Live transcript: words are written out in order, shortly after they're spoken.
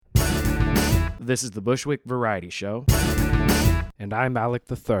This is the Bushwick Variety Show, and I'm Alec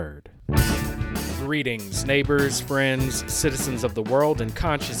III. Greetings, neighbors, friends, citizens of the world, and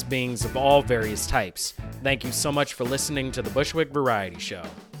conscious beings of all various types. Thank you so much for listening to the Bushwick Variety Show.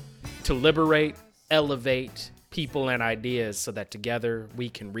 To liberate, elevate people and ideas so that together we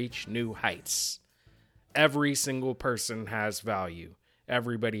can reach new heights. Every single person has value.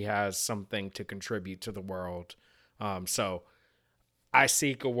 Everybody has something to contribute to the world. So I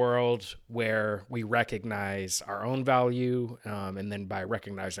seek a world where we recognize our own value, and then by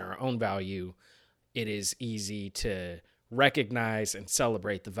recognizing our own value, it is easy to recognize and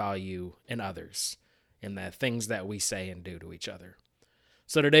celebrate the value in others and the things that we say and do to each other.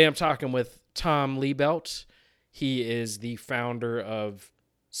 So today I'm talking with Tom Liebelt. He is the founder of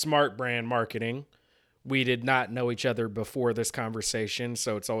Smart Brand Marketing. We did not know each other before this conversation,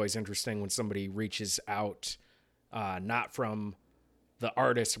 so it's always interesting when somebody reaches out, not from the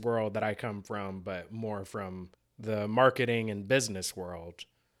artist world that I come from, but more from the marketing and business world.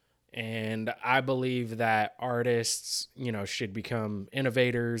 And I believe that artists, should become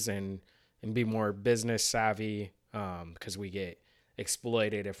innovators and be more business savvy, because we get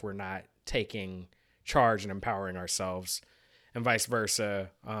exploited if we're not taking charge and empowering ourselves, and vice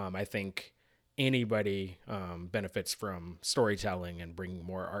versa. I think anybody benefits from storytelling and bringing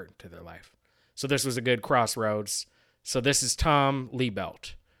more art into their life. So this was a good crossroads. So this is Tom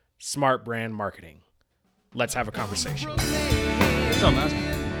Liebelt, Smart Brand Marketing. Let's have a conversation. What's up, man?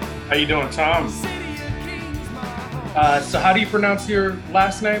 How you doing, Tom? So how do you pronounce your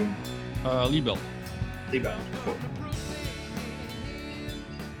last name? Liebelt. Liebelt. Cool.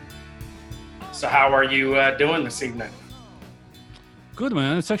 So how are you doing this evening? Good,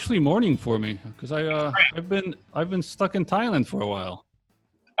 man. It's actually morning for me because I've been stuck in Thailand for a while.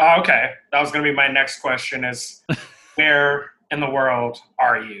 Oh, okay. That was going to be my next question is where in the world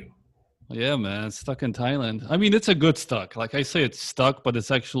are you? Yeah, man. Stuck in Thailand. I mean, it's a good stuck. Like I say, it's stuck, but it's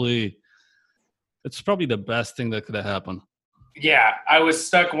probably the best thing that could have happened. Yeah. I was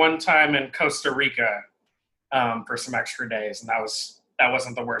stuck one time in Costa Rica for some extra days, and that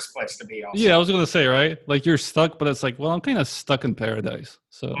wasn't the worst place to be also. Yeah, I was going to say, right? Like you're stuck, but it's like, well, I'm kind of stuck in paradise.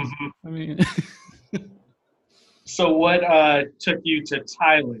 So, I mean. So what took you to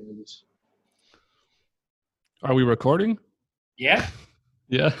Thailand? Are we recording? Yeah.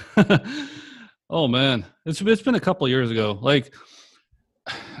 Yeah. Oh, man. It's been a couple of years ago. Like,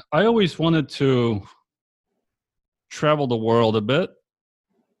 I always wanted to travel the world a bit,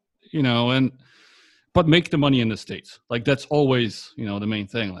 but make the money in the States. Like that's always, the main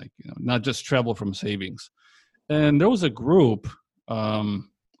thing, like, not just travel from savings. And there was a group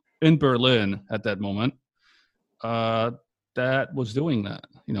in Berlin at that moment that was doing that,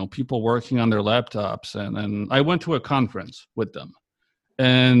 people working on their laptops. And I went to a conference with them.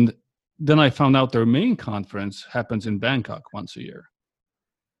 And then I found out their main conference happens in Bangkok once a year.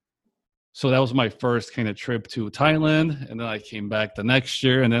 So that was my first kind of trip to Thailand. And then I came back the next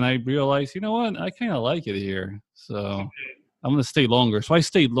year. And then I realized, you know what? I kind of like it here. So I'm going to stay longer. So I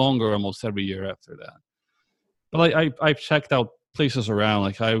stayed longer almost every year after that. But I've checked out places around.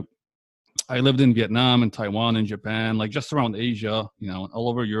 Like I lived in Vietnam and Taiwan and Japan, like just around Asia, all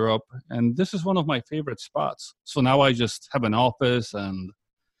over Europe. And this is one of my favorite spots. So now I just have an office and,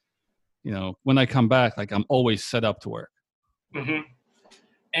 when I come back, like I'm always set up to work. Mm-hmm.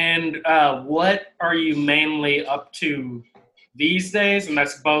 And what are you mainly up to these days? And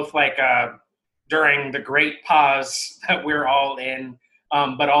that's both like during the great pause that we're all in,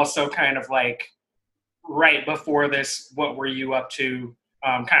 but also kind of like right before this, what were you up to?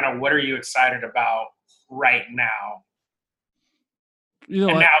 Kind of what are you excited about right now?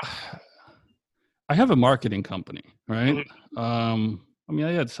 I have a marketing company, right? Mm-hmm.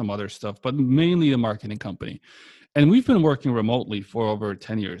 I had some other stuff, but mainly a marketing company. And we've been working remotely for over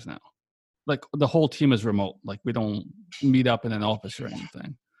 10 years now. Like the whole team is remote. Like we don't meet up in an office or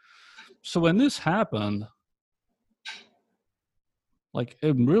anything. So when this happened, like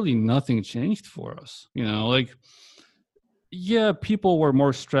really nothing changed for us. People were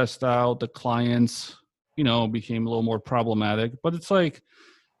more stressed out. The clients, became a little more problematic. But it's like,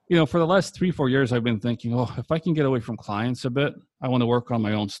 for the last 3-4 years, I've been thinking, if I can get away from clients a bit, I want to work on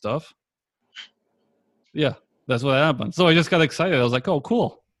my own stuff. Yeah. That's what happened. So I just got excited. I was like, oh,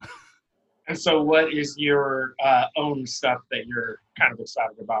 cool. And so what is your own stuff that you're kind of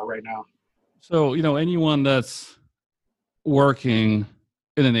excited about right now? So, anyone that's working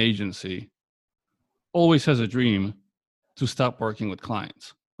in an agency always has a dream to stop working with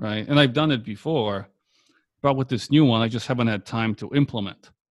clients, right? And I've done it before, but with this new one, I just haven't had time to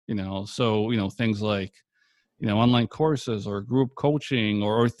implement, So, things like, online courses or group coaching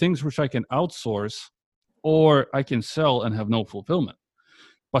or things which I can outsource or I can sell and have no fulfillment.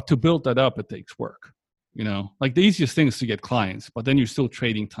 But to build that up, it takes work. Like the easiest thing is to get clients, but then you're still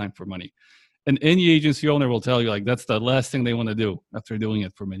trading time for money. And any agency owner will tell you, like, that's the last thing they want to do after doing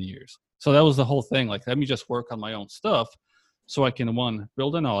it for many years. So that was the whole thing. Like, let me just work on my own stuff so I can, one,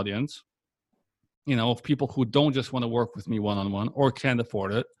 build an audience, of people who don't just want to work with me one-on-one or can't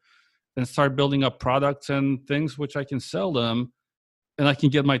afford it, and start building up products and things which I can sell them and I can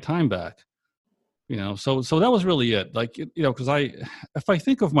get my time back. So that was really it. Like, because if I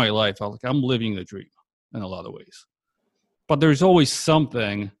think of my life, I'm living the dream in a lot of ways. But there's always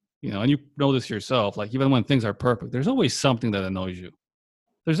something, and you know this yourself, like even when things are perfect, there's always something that annoys you.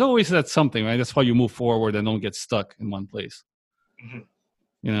 There's always that something, right? That's why you move forward and don't get stuck in one place.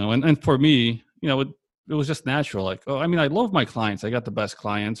 Mm-hmm. And for me, it was just natural. Like, I love my clients. I got the best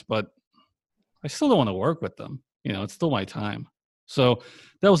clients, but I still don't want to work with them. It's still my time. So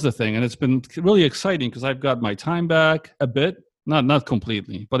that was the thing. And it's been really exciting because I've got my time back a bit, not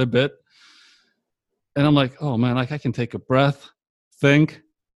completely, but a bit. And I'm like, oh man, like I can take a breath, think,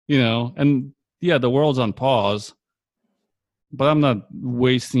 and yeah, the world's on pause, but I'm not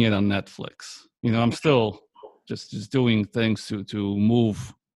wasting it on Netflix. I'm still just doing things to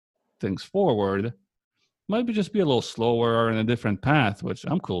move things forward. Maybe just be a little slower or in a different path, which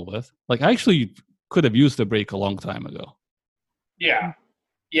I'm cool with. Like I actually could have used a break a long time ago. Yeah.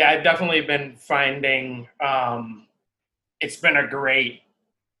 I've definitely been finding it's been a great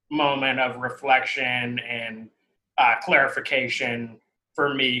moment of reflection and clarification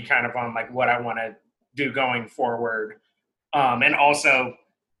for me kind of on like what I want to do going forward. And also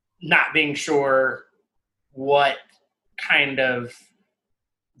not being sure what kind of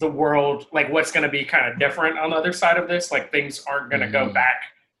the world, like what's going to be kind of different on the other side of this. Like things aren't going to go back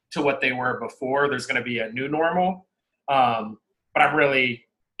to what they were before. There's going to be a new normal. But I'm really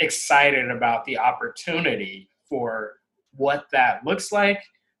excited about the opportunity for what that looks like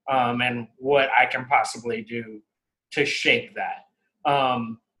and what I can possibly do to shape that.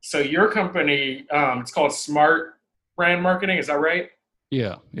 So your company, it's called Smart Brand Marketing. Is that right?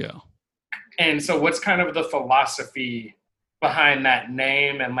 Yeah. And so what's kind of the philosophy behind that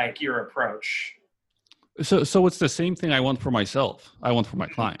name and like your approach? So it's the same thing I want for myself. I want for my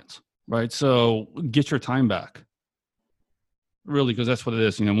clients, right? So get your time back. Really, because that's what it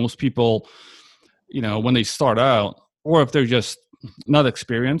is. Most people, when they start out, or if they're just not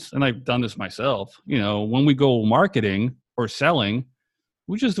experienced, and I've done this myself, when we go marketing or selling,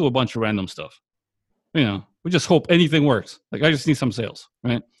 we just do a bunch of random stuff. We just hope anything works. Like, I just need some sales,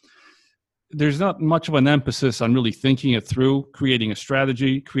 right? There's not much of an emphasis on really thinking it through, creating a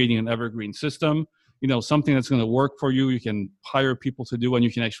strategy, creating an evergreen system, something that's going to work for you. You can hire people to do, and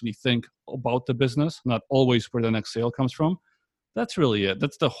you can actually think about the business, not always where the next sale comes from. That's really it.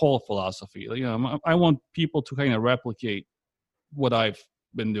 That's the whole philosophy. I want people to kind of replicate what I've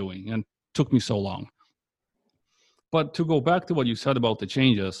been doing, and it took me so long. But to go back to what you said about the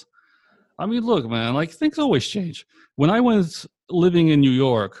changes, look, man, like things always change. When I was living in New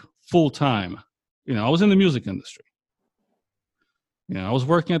York full time, I was in the music industry. I was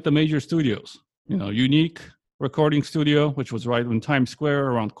working at the major studios, Unique Recording Studio, which was right in Times Square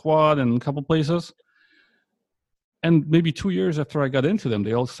around Quad and a couple places. And maybe 2 years after I got into them,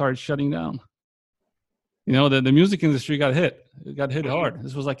 they all started shutting down. The music industry got hit. It got hit hard.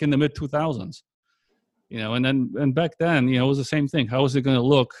 This was like in the mid 2000s. And back then, it was the same thing. How is it going to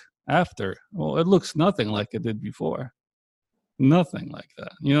look after? Well, it looks nothing like it did before. Nothing like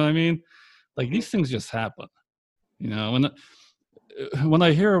that. You know what I mean? Like these things just happen. When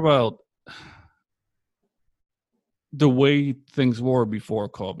I hear about the way things were before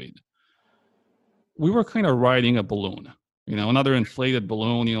COVID, we were kind of riding a balloon, another inflated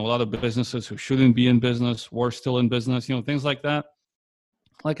balloon. A lot of businesses who shouldn't be in business were still in business, things like that.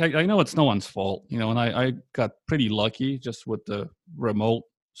 Like, I know it's no one's fault, and I got pretty lucky just with the remote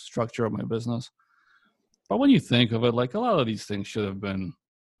structure of my business. But when you think of it, like a lot of these things should have been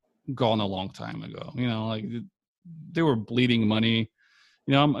gone a long time ago, like they were bleeding money.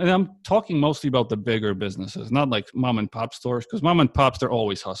 And I'm talking mostly about the bigger businesses, not like mom and pop stores, because mom and pops, they're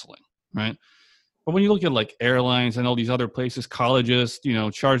always hustling, right? But when you look at like airlines and all these other places, colleges,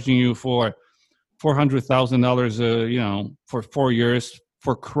 charging you for $400,000, for 4 years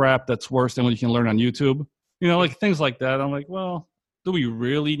for crap that's worse than what you can learn on YouTube, like things like that. I'm like, well, do we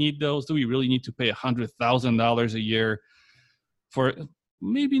really need those? Do we really need to pay $100,000 a year for?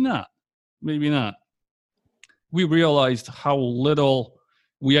 Maybe not. Maybe not. We realized how little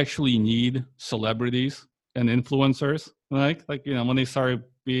we actually need celebrities and influencers, like when they started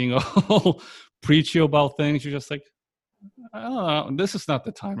being all preach you about things. You're just like, I don't know, this is not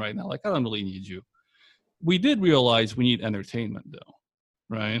the time right now. Like, I don't really need you. We did realize we need entertainment, though,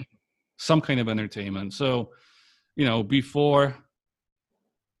 right? Some kind of entertainment. So, before,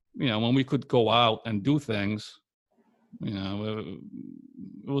 when we could go out and do things, it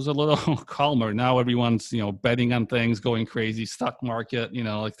was a little calmer. Now everyone's, betting on things, going crazy, stock market,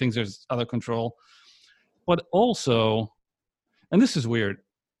 like things are out of control. But also, and this is weird,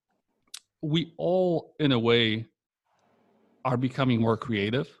 we all, in a way, are becoming more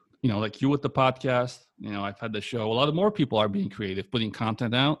creative. Like you with the podcast, I've had the show. A lot of more people are being creative, putting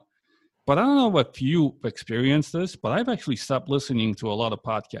content out. But I don't know if you experienced this, but I've actually stopped listening to a lot of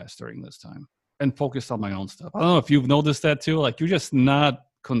podcasts during this time and focused on my own stuff. I don't know if you've noticed that too. Like, you're just not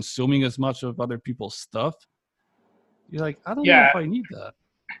consuming as much of other people's stuff. You're like, I don't know if I need that.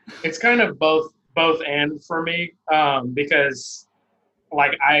 It's kind of both and for me, because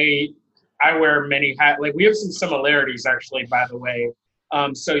like I wear many hats. Like, we have some similarities, actually, by the way.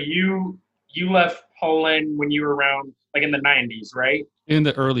 So you left Poland when you were around, like, in the 90s, right? In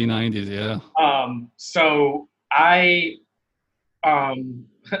the early 90s, yeah. So I,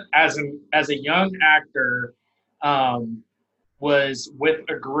 as a young actor, was with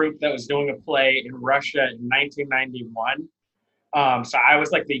a group that was doing a play in Russia in 1991. So I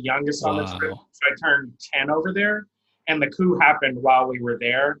was like the youngest on the trip. So I turned 10 over there, and the coup happened while we were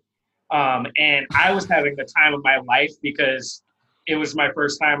there. And I was having the time of my life because it was my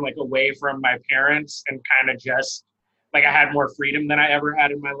first time, like, away from my parents, and kind of just like I had more freedom than I ever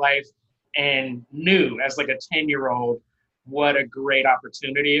had in my life, and knew as like a 10-year-old what a great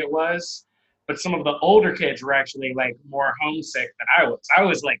opportunity it was. But some of the older kids were actually like more homesick than I was. I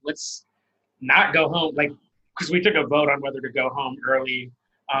was like, let's not go home, like, because we took a vote on whether to go home early.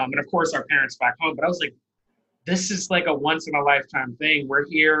 And of course our parents back home, but I was like, this is like a once in a lifetime thing. We're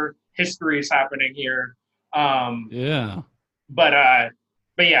here. History is happening here. Yeah. But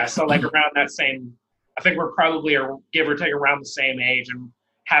yeah, so like around that same, I think we're probably, give or take, around the same age, and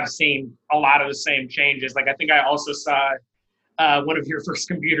have seen a lot of the same changes. Like, I think I also saw one of your first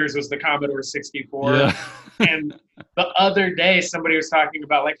computers was the Commodore 64. Yeah. And the other day somebody was talking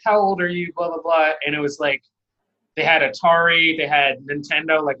about, like, how old are you, blah, blah, blah. And it was like, they had Atari, they had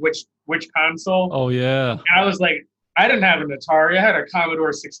Nintendo, like which console? Oh, yeah. And I was like, I didn't have an Atari. I had a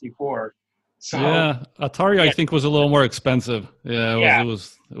Commodore 64. So, yeah, Atari, yeah. I think, was a little more expensive. Yeah, it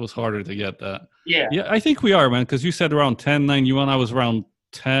was harder to get that. Yeah, I think we are, man, because you said around 10, 91. I was around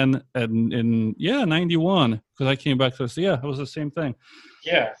 10 in 91, because I came back to this. Yeah, it was the same thing.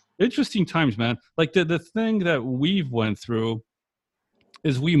 Yeah. Interesting times, man. Like, the thing that we've went through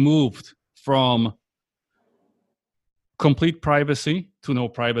is we moved from complete privacy to no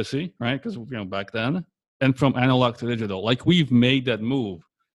privacy, right? Because, back then, and from analog to digital. Like, we've made that move.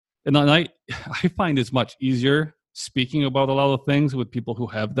 And I find it's much easier speaking about a lot of things with people who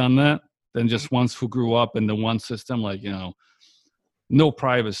have done that than just ones who grew up in the one system, like, no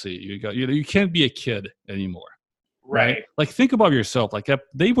privacy. You can't be a kid anymore. Right? Like, think about yourself. Like, if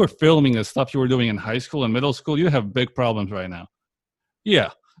they were filming the stuff you were doing in high school and middle school, you have big problems right now.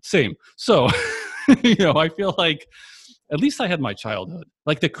 Yeah, same. So, I feel like at least I had my childhood.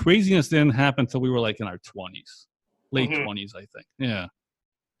 Like, the craziness didn't happen until we were like in our 20s, late 20s, I think. Yeah.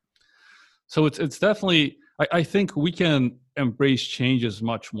 So it's definitely, I think we can embrace changes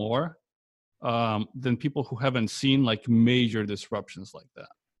much more than people who haven't seen like major disruptions like that.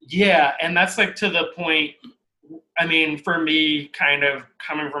 Yeah, and that's like to the point. I mean, for me, kind of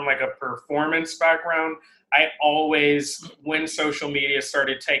coming from like a performance background, I always, when social media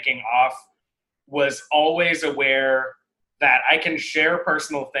started taking off, was always aware that I can share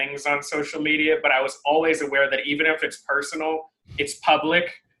personal things on social media, but I was always aware that even if it's personal, it's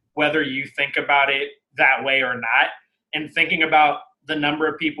public, whether you think about it that way or not. And thinking about the number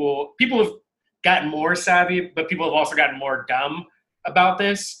of people have gotten more savvy, but people have also gotten more dumb about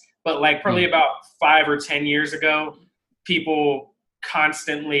this. But like probably about 5 or 10 years ago, people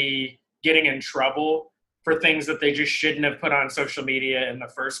constantly getting in trouble for things that they just shouldn't have put on social media in the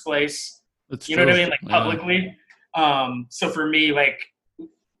first place. That's you know what I mean? Like publicly. So for me, like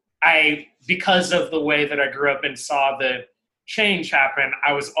because of the way that I grew up and saw the change happen,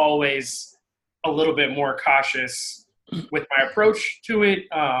 I was always a little bit more cautious with my approach to it.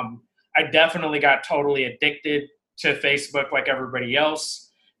 I definitely got totally addicted to Facebook like everybody else.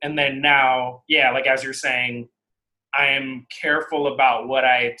 And then now, yeah, like as you're saying, I am careful about what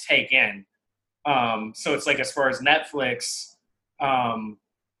I take in. So it's like as far as Netflix, I'll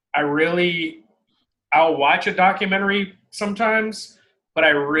watch a documentary sometimes, but I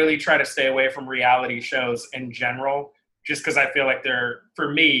really try to stay away from reality shows in general, just because I feel like they're,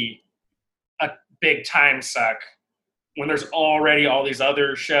 for me, a big time suck when there's already all these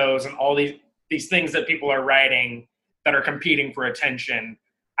other shows and all these things that people are writing that are competing for attention.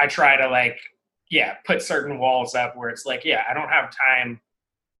 I try to like, yeah, put certain walls up where it's like, yeah, I don't have time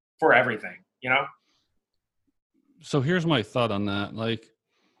for everything, you know? So here's my thought on that. Like,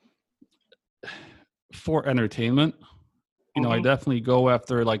 for entertainment, you know, I definitely go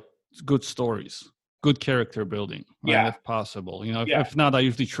after like good stories, good character building, right? Yeah. If possible. You know, if not, I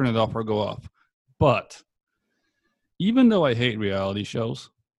usually turn it off or go off. But even though I hate reality shows,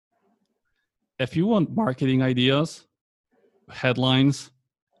 if you want marketing ideas, headlines,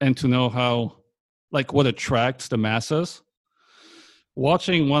 and to know how, like, what attracts the masses,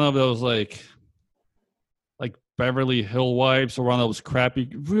 watching one of those like Beverly Hillwives or one of those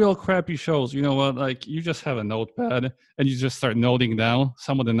real crappy shows, you know what? Like, you just have a notepad and you just start noting down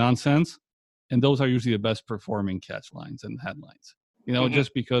some of the nonsense, and those are usually the best performing catch lines and headlines. You know,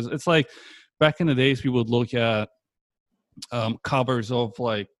 just because it's like back in the days, we would look at covers of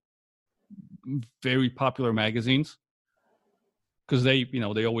like very popular magazines because they, you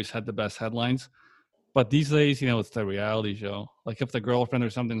know, they always had the best headlines. But these days, you know, it's the reality show. Like, if the girlfriend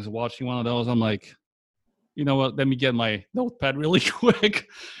or something is watching one of those, I'm like, you know what, let me get my notepad really quick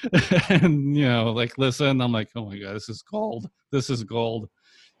and, you know, like, listen. I'm like, oh my God, this is gold.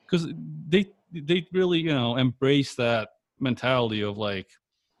 Because they really, you know, embrace that mentality of like,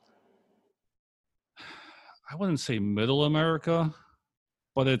 I wouldn't say middle America,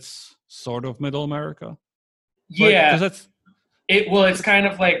 but it's sort of middle America. Yeah. Right? That's it's kind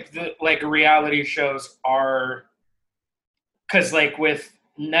of like like reality shows are, because like with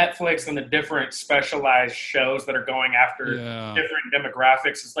Netflix and the different specialized shows that are going after different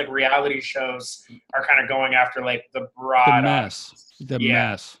demographics, it's like reality shows are kind of going after like the broad mass,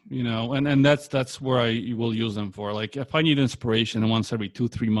 you know, and that's where I will use them for. Like, if I need inspiration, and once every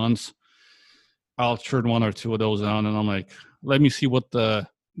 2-3 months, I'll churn one or two of those on, and I'm like, let me see what the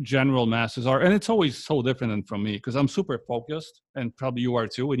general masses are. And it's always so different than from me, because I'm super focused, and probably you are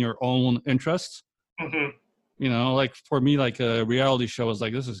too, in your own interests. You know, like for me, like a reality show is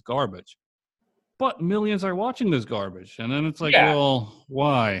like, this is garbage, but millions are watching this garbage. And then it's like, well,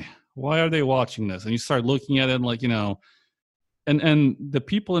 why are they watching this? And you start looking at it like, you know, and the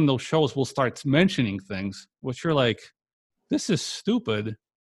people in those shows will start mentioning things which you're like, this is stupid,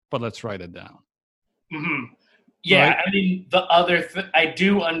 but let's write it down. Yeah. Right? I mean, I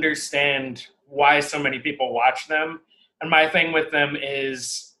do understand why so many people watch them. And my thing with them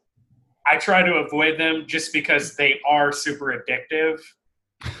is, I try to avoid them just because they are super addictive.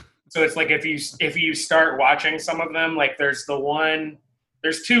 So it's like, if you start watching some of them, like there's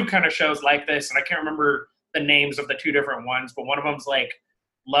two kind of shows like this, and I can't remember the names of the two different ones, but one of them's like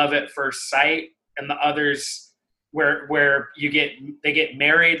Love at First Sight, and the others where they get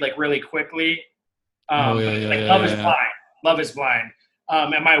married like really quickly. Love is Blind. Love is Blind.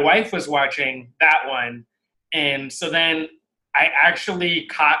 And my wife was watching that one, and so then I actually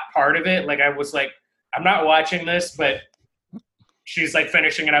caught part of it. Like, I was like, I'm not watching this, but she's like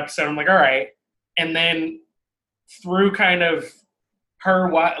finishing an episode. I'm like, all right. And then through kind of her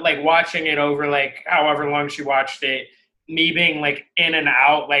watching it over like however long she watched it, me being like in and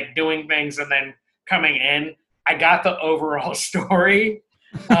out, like doing things and then coming in, I got the overall story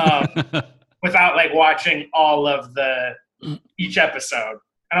without like watching all of each episode.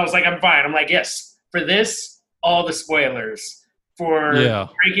 And I was like, I'm fine. I'm like, yes, for this, all the spoilers. For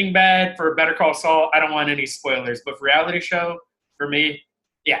Breaking Bad, for Better Call Saul, I don't want any spoilers. But for reality show, for me,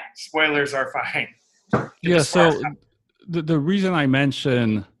 yeah, spoilers are fine. So the reason I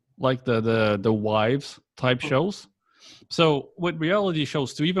mention like the wives type shows, so with reality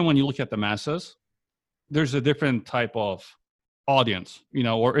shows too, even when you look at the masses, there's a different type of audience, you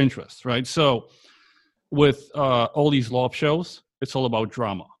know, or interest, right? So with all these love shows, it's all about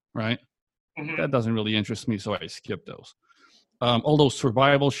drama, right? That doesn't really interest me, so I skip those. All those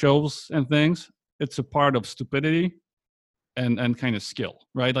survival shows and things, it's a part of stupidity and kind of skill,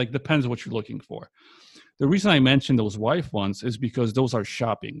 right? Like, depends what you're looking for. The reason I mentioned those wife ones is because those are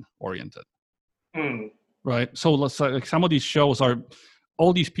shopping oriented, right? So let's say like some of these shows are,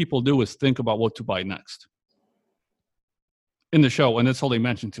 all these people do is think about what to buy next in the show, and that's all they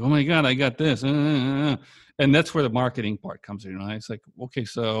mention too. Oh my God, I got this, and that's where the marketing part comes in, right? It's like, okay,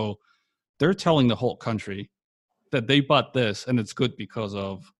 so they're telling the whole country that they bought this and it's good because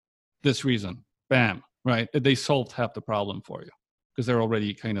of this reason. Bam, right? They solved half the problem for you because they're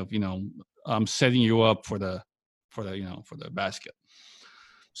already kind of, you know, setting you up for the basket.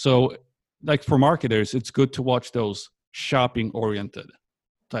 So like for marketers, it's good to watch those shopping oriented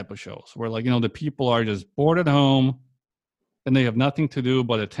type of shows where, like, you know, the people are just bored at home. and they have nothing to do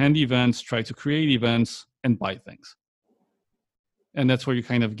but attend events, try to create events, and buy things. And that's where you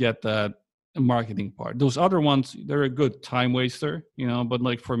kind of get that marketing part. Those other ones, they're a good time waster, but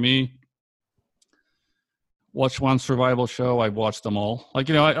like for me, watch one survival show, I've watched them all. Like,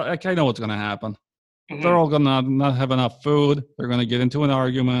 I know what's going to happen. Mm-hmm. They're all going to not have enough food. They're going to get into an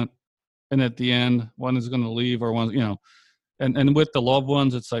argument. And at the end, one is going to leave or one, and with the loved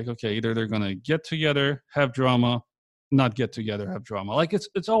ones, it's like, okay, either they're going to get together, have drama, not get together, have drama. Like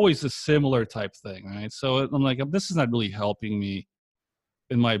it's always a similar type thing, right? So I'm like, this is not really helping me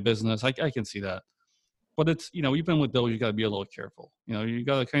in my business. I can see that. But it's, even with those, you got to be a little careful. You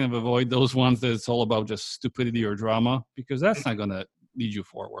got to kind of avoid those ones that it's all about just stupidity or drama, because that's not going to lead you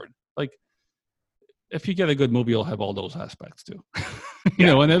forward. Like, if you get a good movie, you'll have all those aspects too,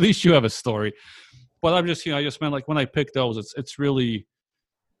 and at least you have a story. But I'm just, I just meant like when I pick those, it's really,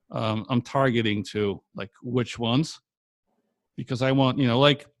 I'm targeting to like which ones, because I want,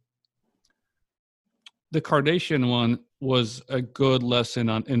 like the Kardashian one was a good lesson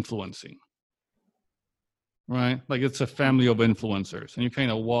on influencing. Right? Like it's a family of influencers, and you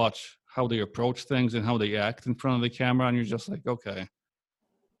kind of watch how they approach things and how they act in front of the camera, and you're just like, okay.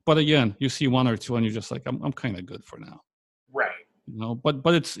 But again, you see one or two, and you're just like, I'm kind of good for now. Right.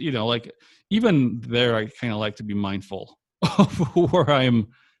 But it's, like even there, I kind of like to be mindful of where I'm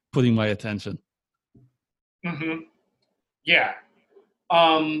putting my attention. Mm-hmm. Yeah.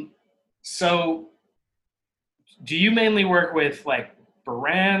 So do you mainly work with like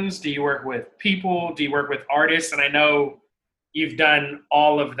brands? Do you work with people? Do you work with artists? And I know you've done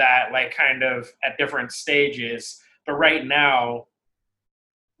all of that, like kind of at different stages, but right now,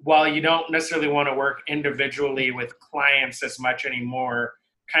 while you don't necessarily want to work individually with clients as much anymore,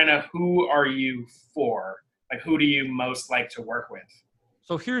 kind of who are you for? Like, who do you most like to work with?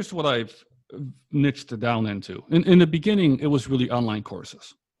 So here's what I've niched down into. In the beginning, it was really online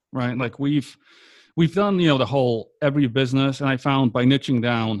courses, right? Like we've done, the whole every business, and I found by niching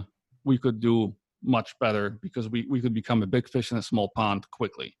down, we could do much better because we could become a big fish in a small pond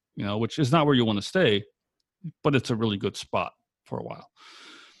quickly, which is not where you want to stay, but it's a really good spot for a while.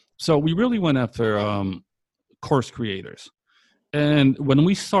 So we really went after course creators. And when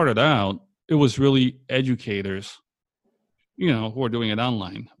we started out, it was really educators, who are doing it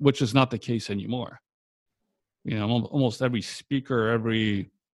online, which is not the case anymore. Almost every speaker, every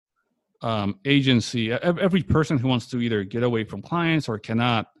agency, every person who wants to either get away from clients or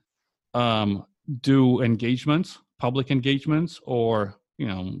cannot do engagements, public engagements, or,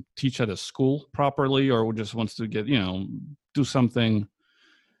 teach at a school properly, or just wants to get, do something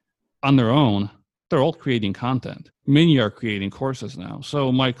on their own, they're all creating content. Many are creating courses now.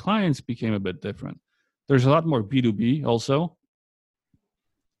 So my clients became a bit different. There's a lot more B2B also.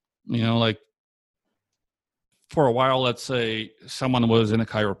 Like for a while, let's say someone was in a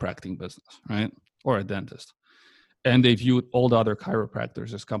chiropractic business, right? Or a dentist. And they viewed all the other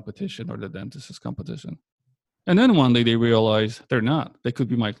chiropractors as competition or the dentist as competition. And then one day they realize they're not. They could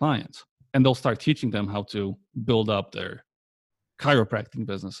be my clients. And they'll start teaching them how to build up their chiropractic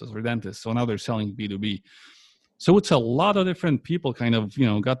businesses or dentists. So now they're selling B2B. So it's a lot of different people kind of,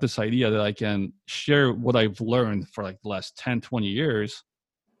 got this idea that I can share what I've learned for like the last 10, 20 years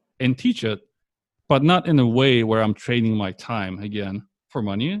and teach it, but not in a way where I'm trading my time again for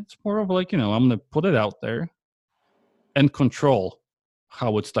money. It's more of like, I'm going to put it out there and control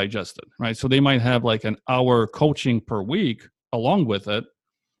how it's digested, right? So they might have like an hour coaching per week along with it,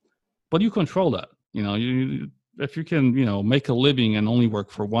 but you control that. If you can, make a living and only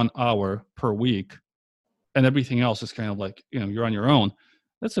work for 1 hour per week and everything else is kind of like, you're on your own,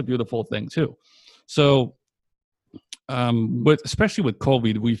 that's a beautiful thing too. So especially with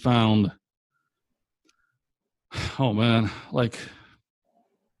COVID, we found, oh man, like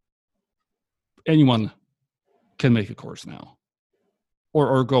anyone can make a course now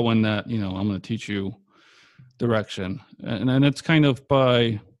or go in that, I'm going to teach you direction. And it's kind of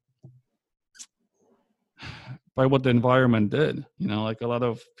by what the environment did, like a lot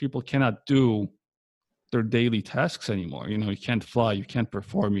of people cannot do their daily tasks anymore. You can't fly, you can't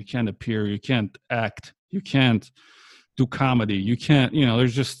perform, you can't appear, you can't act, you can't do comedy, you can't,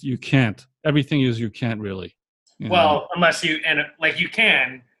 there's just, you can't, everything is, you can't really. Well, unless you can, but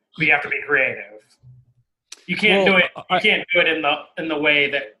you have to be creative. You can't do it. You can't do it in the way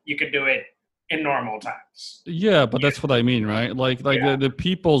that you could do it in normal times. Yeah, but that's what I mean, right? Like the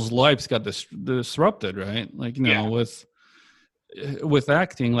people's lives got disrupted, right? Like, with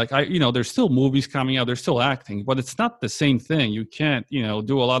acting, like there's still movies coming out, there's still acting, but it's not the same thing. You can't,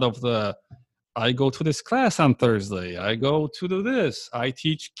 do a lot of I go to this class on Thursday, I go to do this, I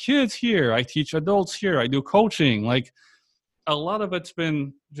teach kids here, I teach adults here, I do coaching. Like a lot of it's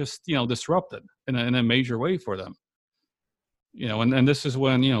been just, disrupted in a major way for them. And this is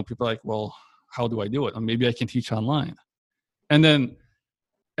when, people are like, well, how do I do it? Or maybe I can teach online. And then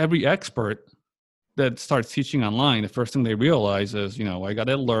every expert that starts teaching online, the first thing they realize is, I got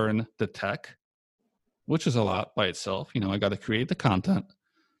to learn the tech, which is a lot by itself. I got to create the content.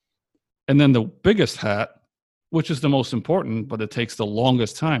 And then the biggest hat, which is the most important, but it takes the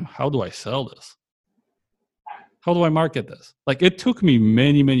longest time. How do I sell this? How do I market this? Like, it took me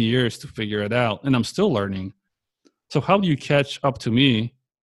many, many years to figure it out, and I'm still learning. So how do you catch up to me,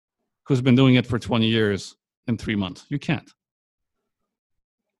 who's been doing it for 20 years, in 3 months? You can't.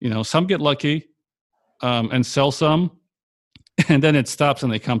 Some get lucky and sell some, and then it stops,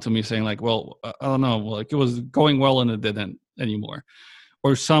 and they come to me saying like, well, I don't know, like it was going well and it didn't anymore.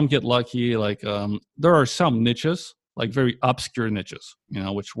 Or some get lucky, like there are some niches, like very obscure niches,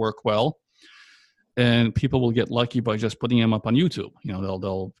 which work well. And people will get lucky by just putting them up on YouTube.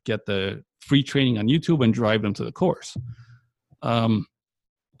 They'll get the free training on YouTube and drive them to the course.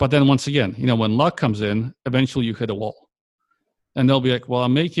 But then once again, when luck comes in, eventually you hit a wall. And they'll be like, well,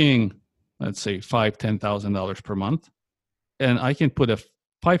 I'm making, let's say, $5,000, $10,000 per month. And I can put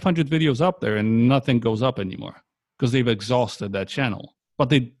 500 videos up there and nothing goes up anymore because they've exhausted that channel. But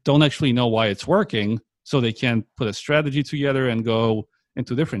they don't actually know why it's working, so they can put a strategy together and go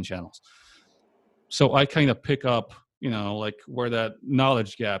into different channels. So I kind of pick up, like where that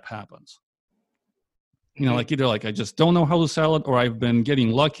knowledge gap happens. Like either like I just don't know how to sell it, or I've been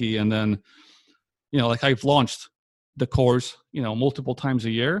getting lucky, and then, like I've launched the course, multiple times a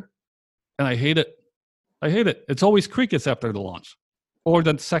year, and I hate it. It's always crickets after the launch, or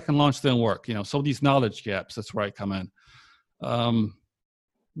the second launch didn't work. So these knowledge gaps, that's where I come in.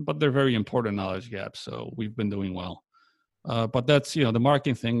 But they're very important knowledge gaps. So we've been doing well. But that's, the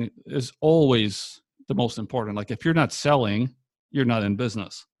marketing thing is always the most important. Like if you're not selling, you're not in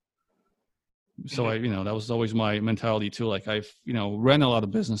business. So that was always my mentality too. Like I've, ran a lot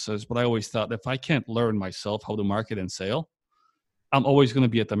of businesses, but I always thought if I can't learn myself how to market and sell, I'm always going to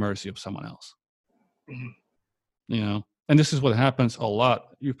be at the mercy of someone else. And this is what happens a lot.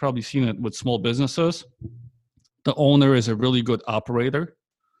 You've probably seen it with small businesses. The owner is a really good operator,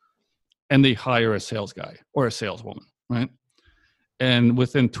 and they hire a sales guy or a saleswoman, right? And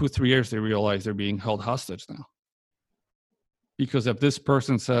within 2-3 years, they realize they're being held hostage now. Because if this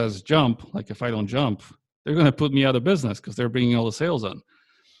person says jump, like if I don't jump, they're going to put me out of business because they're bringing all the sales in.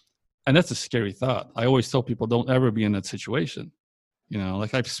 And that's a scary thought. I always tell people don't ever be in that situation.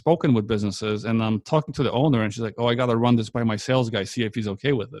 Like I've spoken with businesses and I'm talking to the owner and she's like, oh, I got to run this by my sales guy, see if he's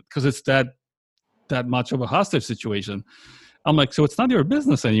okay with it. Because it's that much of a hostage situation. I'm like, so it's not your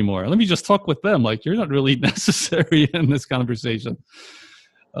business anymore. Let me just talk with them. Like you're not really necessary in this conversation.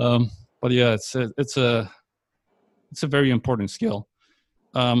 But yeah, it's a very important skill.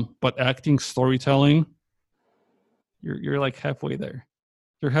 But acting, storytelling, you're like halfway there.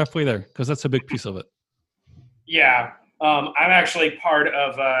 You're halfway there because that's a big piece of it. Yeah. I'm actually part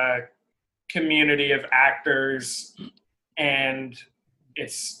of a community of actors, and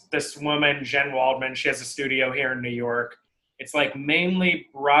it's this woman, Jen Waldman. She has a studio here in New York. It's like mainly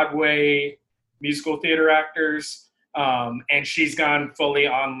Broadway musical theater actors. And she's gone fully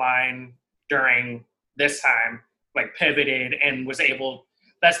online during this time, like pivoted and was able,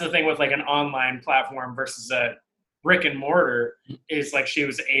 that's the thing with like an online platform versus a brick and mortar, is like she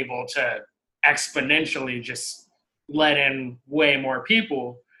was able to exponentially just let in way more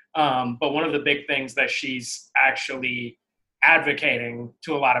people. But one of the big things that she's actually advocating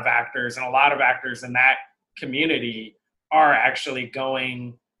to a lot of actors, and a lot of actors in that community are actually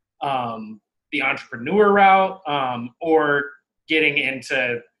going the entrepreneur route, or getting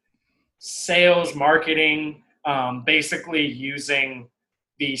into sales, marketing, basically using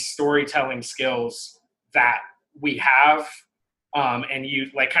the storytelling skills that we have, and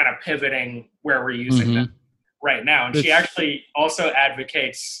you like kind of pivoting where we're using them right now. And she actually also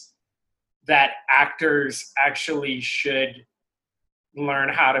advocates that actors actually should learn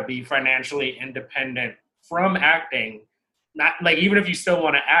how to be financially independent from acting, not like even if you still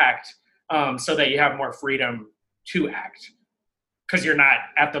want to act, so that you have more freedom to act, because you're not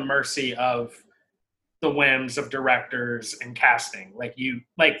at the mercy of the whims of directors and casting,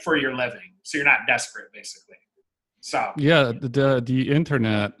 like for your living. So you're not desperate, basically. So yeah, the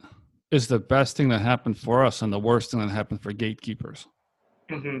internet is the best thing that happened for us and the worst thing that happened for gatekeepers.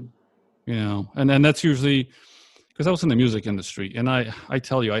 And then that's usually because I was in the music industry, and I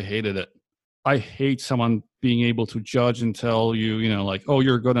tell you, I hated it. I hate someone being able to judge and tell you, like, oh,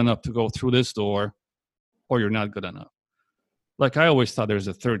 you're good enough to go through this door, or you're not good enough. Like I always thought there's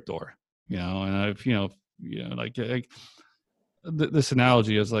a third door, and I've, like this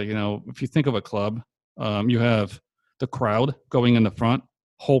analogy is like, if you think of a club, you have the crowd going in the front,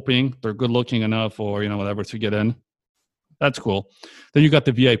 hoping they're good looking enough or, whatever to get in. That's cool. Then you got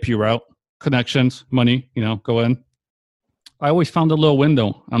the VIP route, connections, money, go in. I always found a little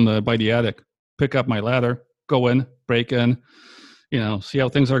window by the attic, pick up my ladder, go in, break in, see how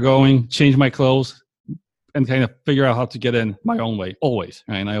things are going, change my clothes, and kind of figure out how to get in my own way, always.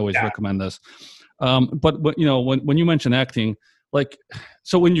 Right? And I always recommend this. But when you mention acting, like,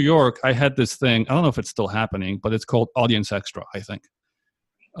 so in New York, I had this thing, I don't know if it's still happening, but it's called Audience Extra, I think.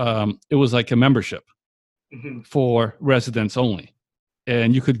 It was like a membership for residents only.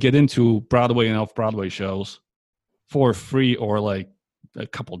 And you could get into Broadway and off-Broadway shows for free or like a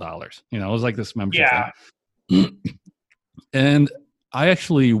couple dollars. It was like this membership thing. And I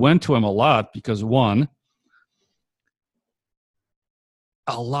actually went to him a lot because, one,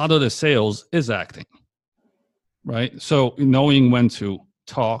 a lot of the sales is acting, right? So knowing when to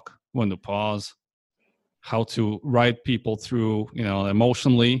talk, when to pause, how to ride people through,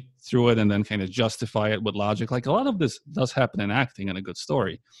 emotionally through it, and then kind of justify it with logic. Like, a lot of this does happen in acting in a good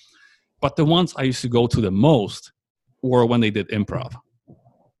story. But the ones I used to go to the most were when they did improv.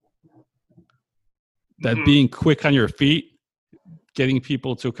 That being quick on your feet, getting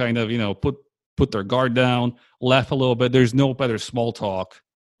people to kind of, put their guard down, laugh a little bit. There's no better small talk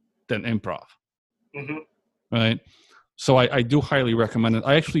than improv. Right? So I do highly recommend it.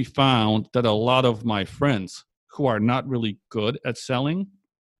 I actually found that a lot of my friends who are not really good at selling,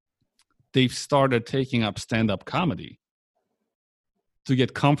 they've started taking up stand-up comedy to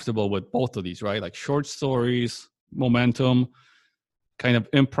get comfortable with both of these, right? Like short stories, momentum, kind of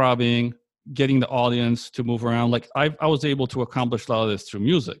improvising, getting the audience to move around. Like I was able to accomplish a lot of this through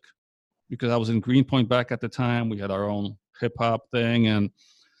music because I was in Greenpoint back at the time. We had our own hip hop thing, and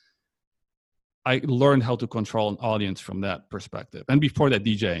I learned how to control an audience from that perspective. And before that,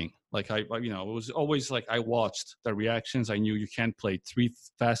 DJing, like it was always like I watched the reactions. I knew you can't play 3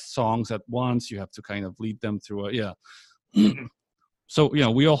 fast songs at once. You have to kind of lead them through it. Yeah. So,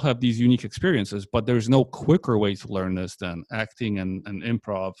 we all have these unique experiences, but there's no quicker way to learn this than acting and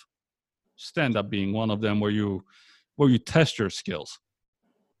improv, stand-up being one of them, where you test your skills.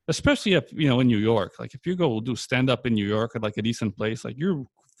 Especially if, in New York, like if you go do stand-up in New York at like a decent place, like you're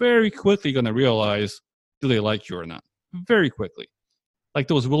very quickly going to realize, do they like you or not? Very quickly. Like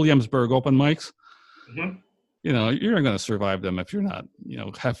those Williamsburg open mics, you're not going to survive them if you're not,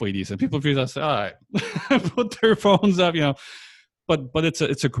 halfway decent. People just say, all right, put their phones up, But it's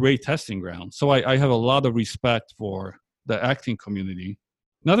a great testing ground. So I have a lot of respect for the acting community.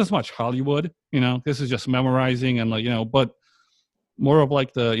 Not as much Hollywood, this is just memorizing and but more of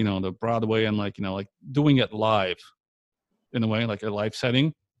like the Broadway and like doing it live in a way, like a live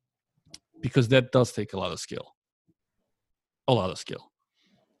setting, because that does take a lot of skill.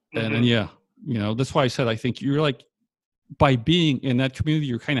 And yeah, that's why I said, I think you're like, by being in that community,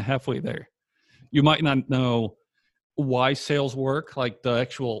 you're kind of halfway there. You might not know why sales work, like the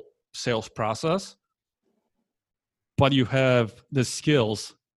actual sales process, but you have the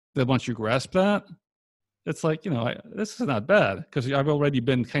skills that once you grasp that, it's like, this is not bad because I've already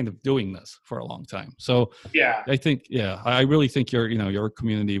been kind of doing this for a long time. So yeah, I think, I really think your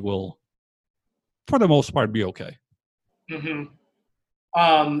community will, for the most part, be okay.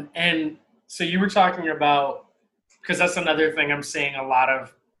 And so you were talking about, because that's another thing I'm seeing a lot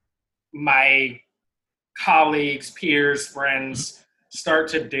of my colleagues, peers, friends start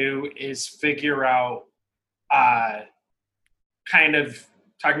to do is figure out, kind of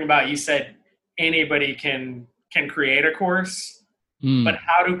talking about, you said anybody can create a course, but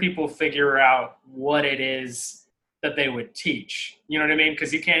how do people figure out what it is that they would teach? You know what I mean?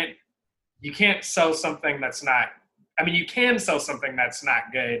 Because you can't sell something that's not, you can sell something that's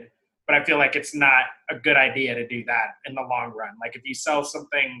not good, but I feel like it's not a good idea to do that in the long run. Like if you sell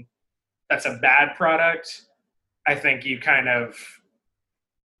something that's a bad product, I think you kind of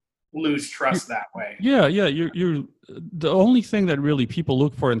lose trust that way. Yeah. You're the only thing that really people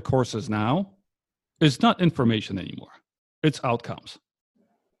look for in courses now is not information anymore. It's outcomes,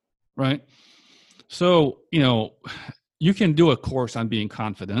 right? So, you can do a course on being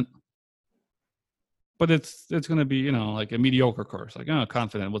confident, but it's going to be, like a mediocre course. Like,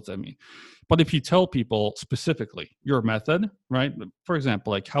 confident, what's that mean? But if you tell people specifically your method, right? For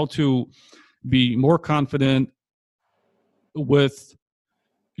example, like how to be more confident with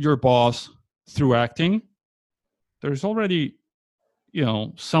your boss through acting, there's already,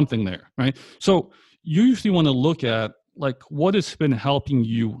 something there, right? So you usually want to look at like what has been helping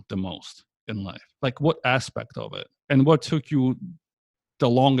you the most in life, like what aspect of it, and what took you the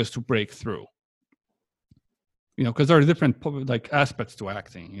longest to break through. Because there are different like aspects to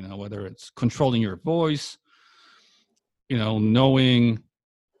acting, whether it's controlling your voice, knowing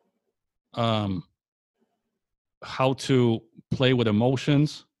how to play with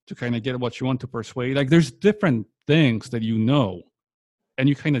emotions to kind of get what you want to persuade. Like there's different things that and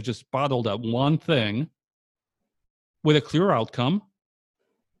you kind of just bottle that one thing with a clear outcome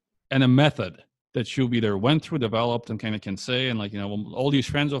and a method that you've either went through, developed, and kind of can say. And like, all these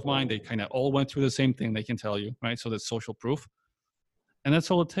friends of mine, they kind of all went through the same thing. They can tell you, right? So that's social proof. And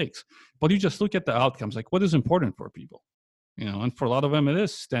that's all it takes. But you just look at the outcomes, like what is important for people, and for a lot of them, it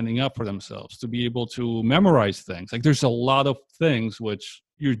is standing up for themselves, to be able to memorize things. Like there's a lot of things which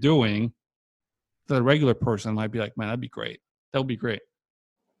you're doing that a regular person might be like, man, that'd be great. That would be great.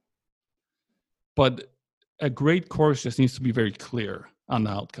 But a great course just needs to be very clear on the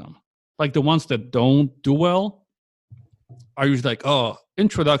outcome. Like the ones that don't do well are usually like, oh,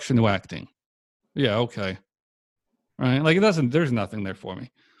 introduction to acting. Yeah, okay. Right? Like there's nothing there for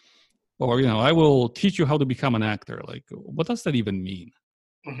me. Or, I will teach you how to become an actor. Like, what does that even mean?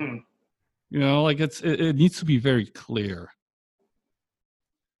 Mm-hmm. Like it needs to be very clear.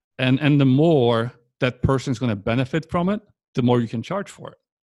 And the more that person's going to benefit from it, the more you can charge for it.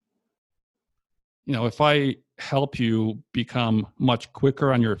 If I help you become much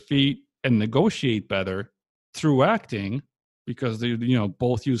quicker on your feet and negotiate better through acting, because they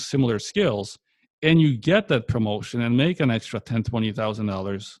both use similar skills, and you get that promotion and make an extra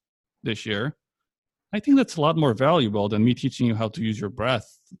 $10,000-$20,000 this year, I think that's a lot more valuable than me teaching you how to use your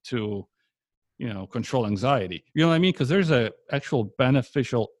breath to, control anxiety. You know what I mean? Because there's a actual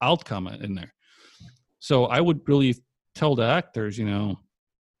beneficial outcome in there. So I would really tell the actors,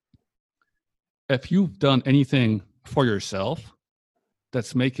 if you've done anything for yourself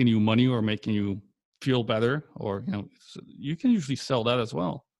that's making you money or making you feel better, or, you can usually sell that as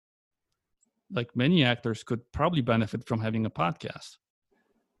well. Like many actors could probably benefit from having a podcast.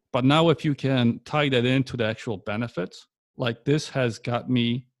 But now if you can tie that into the actual benefits, like this has got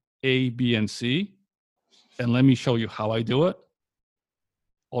me A, B, and C, and let me show you how I do it,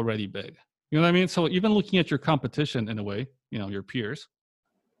 already big. You know what I mean? So even looking at your competition in a way, your peers,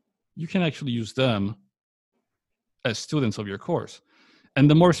 you can actually use them as students of your course. And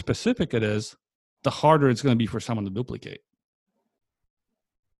the more specific it is, the harder it's going to be for someone to duplicate.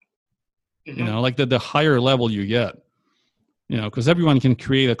 Mm-hmm. Like the higher level you get. Because everyone can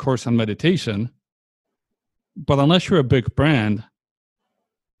create a course on meditation, but unless you're a big brand,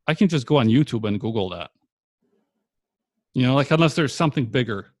 I can just go on YouTube and Google that. Like unless there's something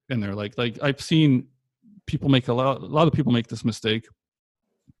bigger in there. Like I've seen people make a lot of people make this mistake,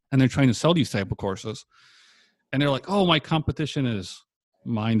 and they're trying to sell these type of courses, and they're like, oh, my competition is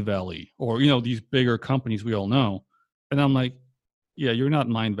Mindvalley, or these bigger companies we all know, and I'm like, yeah, you're not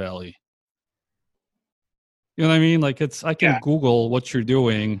Mindvalley. You know what I mean? Like I can Google what you're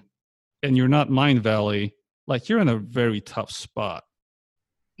doing, and you're not Mindvalley. Like you're in a very tough spot.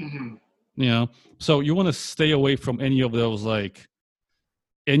 Mm-hmm. So you want to stay away from any of those, like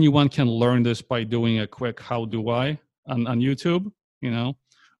anyone can learn this by doing a quick how do I on YouTube,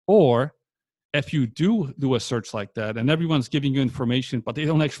 or if you do a search like that and everyone's giving you information, but they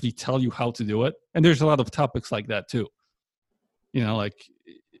don't actually tell you how to do it. And there's a lot of topics like that too. Like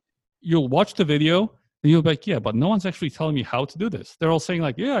you'll watch the video, and you'll be like, yeah, but no one's actually telling me how to do this. They're all saying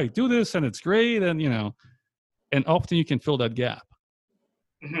like, yeah, I do this and it's great. And, and often you can fill that gap.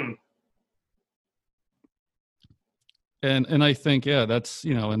 Mm-hmm. And I think, yeah, that's,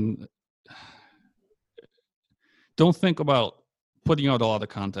 and don't think about putting out a lot of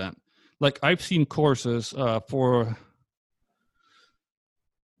content. Like I've seen courses for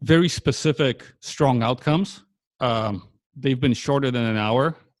very specific, strong outcomes. They've been shorter than an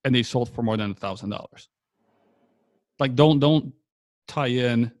hour, and they sold for more than $1,000. Like don't tie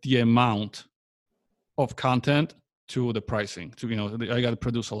in the amount of content to the pricing. I got to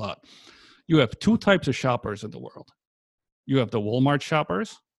produce a lot. You have two types of shoppers in the world. You have the Walmart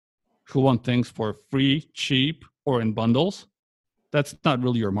shoppers who want things for free, cheap, or in bundles. That's not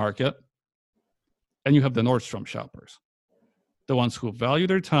really your market. And you have the Nordstrom shoppers, the ones who value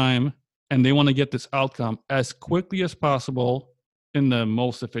their time and they want to get this outcome as quickly as possible in the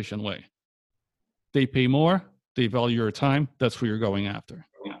most efficient way. They pay more, they value your time, that's who you're going after.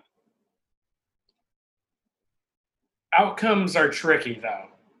 Yeah. Outcomes are tricky though,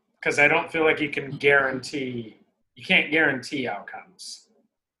 because I don't feel like you can't guarantee outcomes.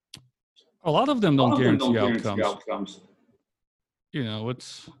 A lot of them don't guarantee outcomes.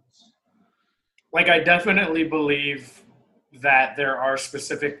 It's like I definitely believe that there are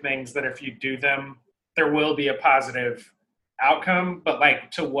specific things that if you do them, there will be a positive outcome, but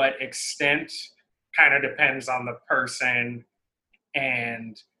like to what extent kind of depends on the person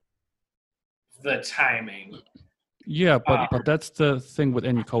and the timing. Yeah, Uh, but that's the thing with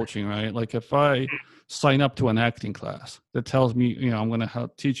any coaching, right? Like if I sign up to an acting class that tells me, I'm going to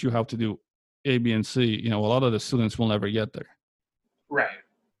teach you how to do A, B, and C, a lot of the students will never get there. right.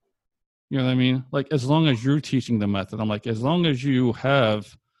 You know what I mean? Like as long as you're teaching the method, I'm like, as long as you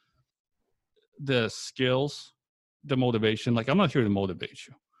have the skills, the motivation, like I'm not here to motivate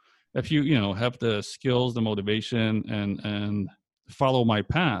you. If you have the skills, the motivation, and follow my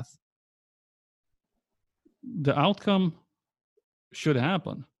path, the outcome should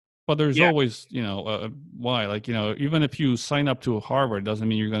happen. But there's Yeah. always, why? Like, even if you sign up to Harvard, doesn't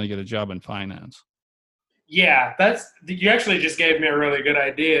mean you're going to get a job in finance. Yeah, you actually just gave me a really good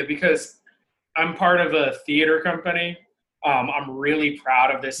idea because I'm part of a theater company. I'm really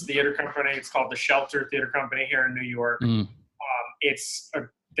proud of this theater company. It's called the Shelter Theater Company here in New York. Mm.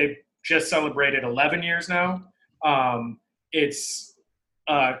 They've just celebrated 11 years now. It's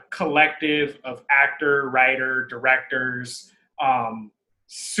a collective of actor, writer, directors,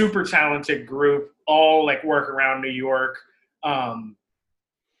 super talented group, all like work around New York.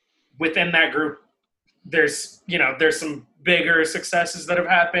 Within that group, there's some bigger successes that have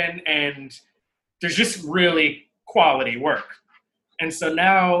happened, and there's just really quality work. And so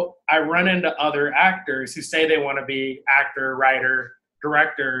now I run into other actors who say they want to be actor, writer,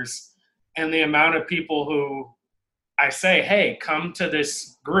 directors, and the amount of people who I say, hey, come to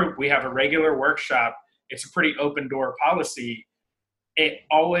this group. We have a regular workshop. It's a pretty open door policy. It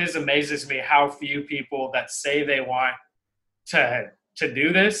always amazes me how few people that say they want to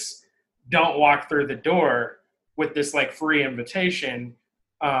do this don't walk through the door with this like free invitation.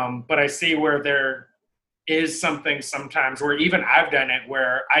 But I see where there is something sometimes where even I've done it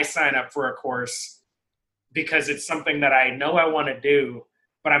where I sign up for a course because it's something that I know I want to do,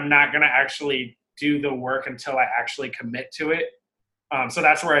 but I'm not going to actually do the work until I actually commit to it. So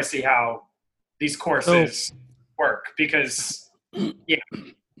that's where I see how these courses work because, yeah.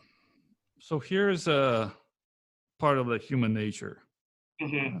 So here's a part of the human nature.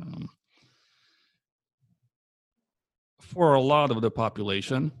 Mm-hmm. For a lot of the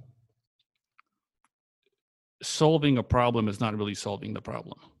population, solving a problem is not really solving the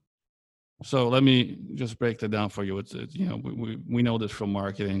problem. So let me just break that down for you. It's we know this from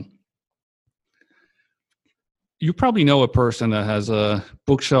marketing. You probably know a person that has a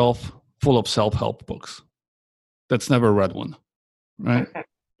bookshelf full of self-help books that's never read one, right?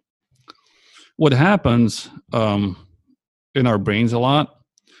 What happens in our brains a lot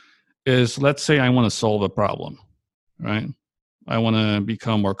is, let's say I want to solve a problem, right? I want to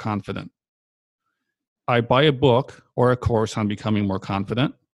become more confident. I buy a book or a course on becoming more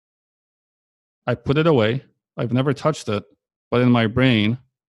confident. I put it away. I've never touched it, but in my brain,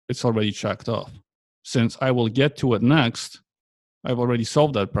 it's already checked off. Since I will get to it next, I've already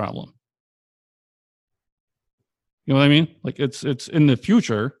solved that problem. You know what I mean? Like it's in the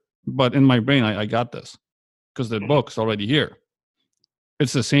future, but in my brain, I got this because the book's already here.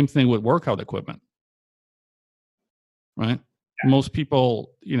 It's the same thing with workout equipment, right? Yeah. Most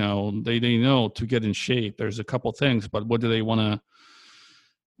people, they know to get in shape, there's a couple things, but what do they want to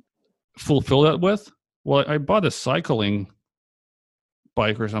fulfill that with? Well, I bought a cycling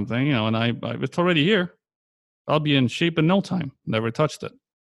bike or something, and it's already here. I'll be in shape in no time. Never touched it.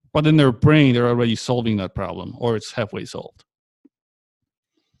 But in their brain, they're already solving that problem, or it's halfway solved.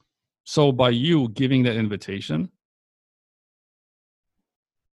 So by you giving that invitation,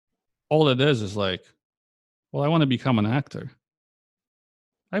 all it is like, well, I want to become an actor.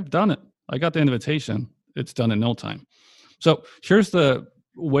 I've done it. I got the invitation. It's done in no time. So here's the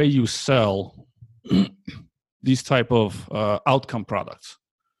way you sell these type of outcome products.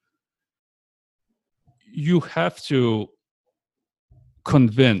 You have to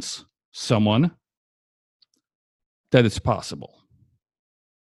convince someone that it's possible.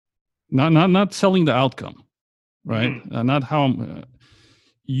 Not selling the outcome, right? Mm-hmm. Not how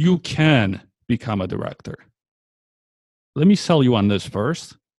you can become a director. Let me sell you on this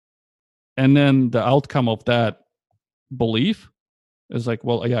first. And then the outcome of that belief is like,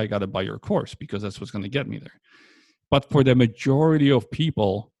 well, yeah, I got to buy your course because that's what's going to get me there. But for the majority of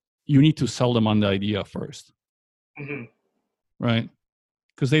people, you need to sell them on the idea first. Mm-hmm. Right?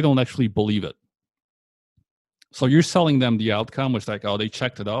 Because they don't actually believe it. So you're selling them the outcome, which like, oh, they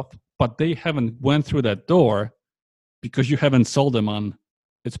checked it off, but they haven't went through that door because you haven't sold them on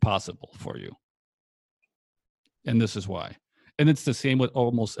it's possible for you. And this is why. And it's the same with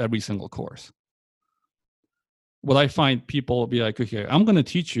almost every single course. What I find people will be like, okay, I'm going to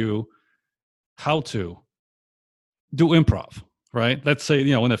teach you how to do improv, right? Let's say,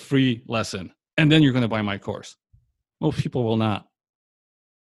 in a free lesson. and then you're going to buy my course. Most people will not.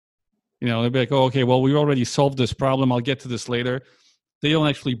 They'll be like, oh, okay, well, we already solved this problem. I'll get to this later. They don't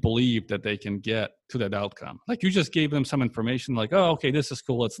actually believe that they can get to that outcome. Like, you just gave them some information like, oh, okay, this is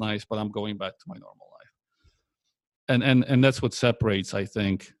cool, it's nice, but I'm going back to my normal life. And that's what separates, I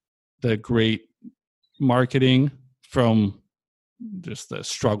think, the great marketing from just the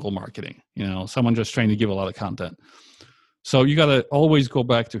struggle marketing, someone just trying to give a lot of content. So you got to always go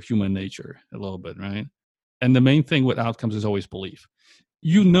back to human nature a little bit, right? And the main thing with outcomes is always belief.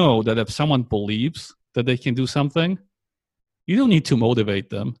 That if someone believes that they can do something, you don't need to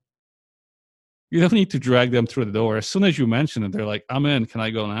motivate them. You don't need to drag them through the door. As soon as you mention it, they're like, I'm in, can I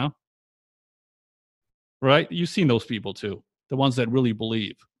go now? Right? You've seen those people too, the ones that really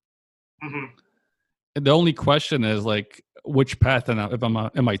believe. Mm-hmm. And the only question is like, which path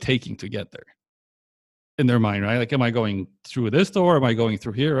am I taking to get there? In their mind, right? Like, am I going through this door? Am I going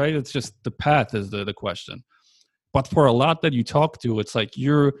through here? Right? It's just the path is the question. But for a lot that you talk to, it's like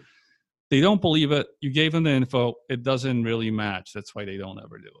they don't believe it. You gave them the info. It doesn't really match. That's why they don't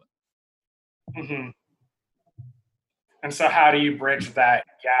ever do it. Mm-hmm. And so how do you bridge that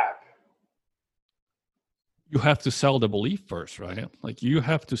gap? You have to sell the belief first, right? Like, you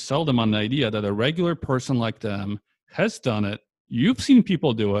have to sell them on the idea that a regular person like them has done it. You've seen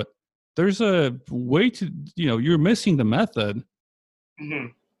people do it. There's a way to, you're missing the method. Mm-hmm.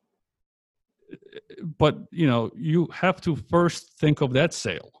 But, you have to first think of that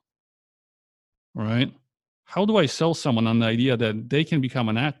sale, right? How do I sell someone on the idea that they can become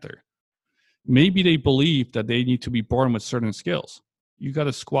an actor? Maybe they believe that they need to be born with certain skills. You got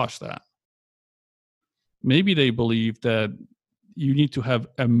to squash that. Maybe they believe that you need to have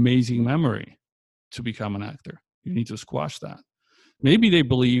amazing memory to become an actor. You need to squash that. Maybe they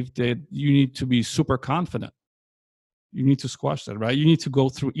believe that you need to be super confident. You need to squash that, right? You need to go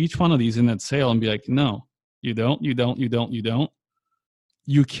through each one of these in that sale and be like, no, you don't. You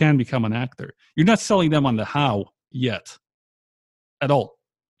can become an actor. You're not selling them on the how yet at all.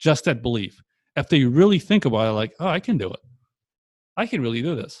 Just that belief. If they really think about it, like, oh, I can do it. I can really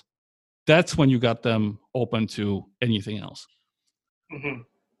do this. That's when you got them open to anything else. Mm-hmm.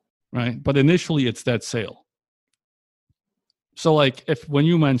 Right? But initially, it's that sale. So like, when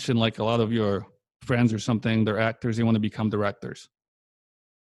you mention like a lot of your friends or something, they're actors, they want to become directors.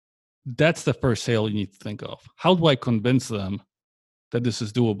 That's the first sale you need to think of. How do I convince them that this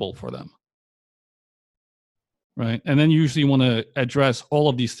is doable for them? Right? And then you usually want to address all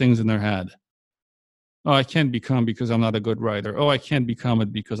of these things in their head. Oh, I can't become because I'm not a good writer. Oh, I can't become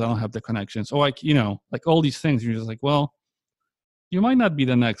it because I don't have the connections. Oh, like all these things. You're just like, well, you might not be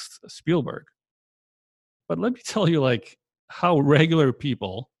the next Spielberg. But let me tell you, like, how regular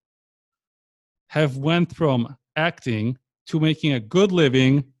people have went from acting to making a good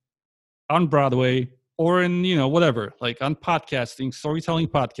living on Broadway or in, whatever, like on podcasting, storytelling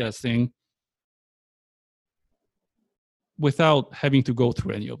podcasting, without having to go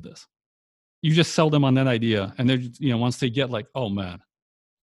through any of this. You just sell them on that idea. And they're, once they get like, oh man,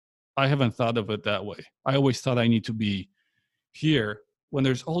 I haven't thought of it that way. I always thought I need to be here when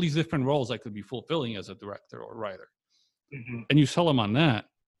there's all these different roles I could be fulfilling as a director or writer. Mm-hmm. And you sell them on that.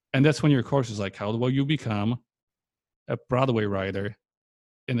 And that's when your course is like, how do you become a Broadway writer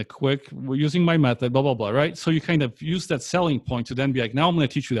in a quick, using my method, blah, blah, blah, right? So you kind of use that selling point to then be like, now I'm going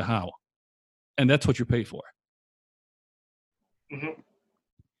to teach you the how. And that's what you pay for. Mm-hmm.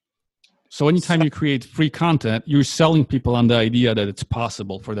 So anytime you create free content, you're selling people on the idea that it's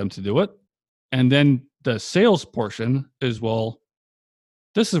possible for them to do it. And then the sales portion is, well,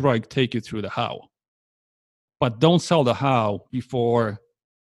 this is where I take you through the how. But don't sell the how before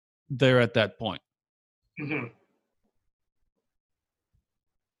they're at that point. Mm-hmm.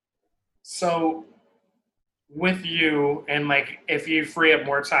 So with you, and like, if you free up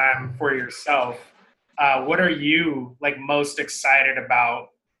more time for yourself, what are you like most excited about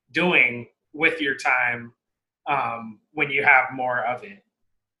doing with your time when you have more of it?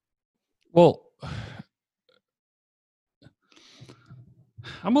 Well,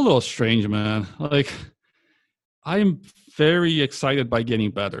 I'm a little strange, man. Like, I'm very excited by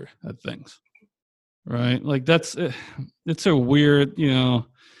getting better at things, right? Like, it's a weird,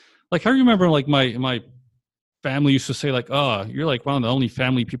 like, I remember like my family used to say like, oh, you're like one of the only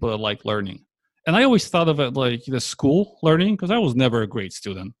family people that like learning. And I always thought of it like the school learning, because I was never a great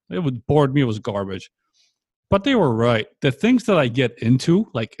student. It would bore me. It was garbage. But they were right. The things that I get into,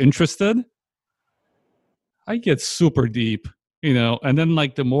 like interested, I get super deep, and then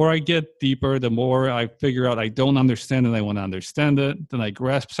like the more I get deeper, the more I figure out I don't understand and I want to understand it. Then I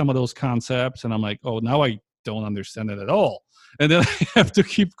grasp some of those concepts and I'm like, oh, now I don't understand it at all. And then I have to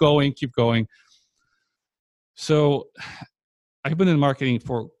keep going. So I've been in marketing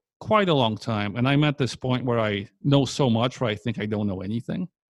for quite a long time, and I'm at this point where I know so much where I think I don't know anything.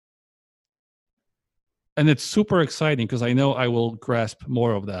 And it's super exciting because I know I will grasp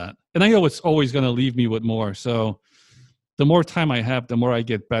more of that. And I know it's always going to leave me with more. So the more time I have, the more I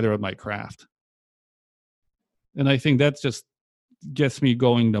get better at my craft. And I think that just gets me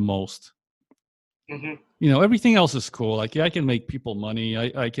going the most. Mm-hmm. You know, everything else is cool. Like, yeah, I can make people money.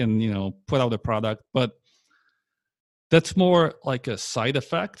 I can, you know, put out a product, but that's more like a side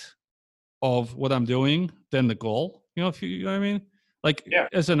effect of what I'm doing than the goal. You know, if you know what I mean? Like, Yeah.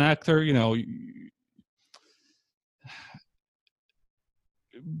 as an actor, you know,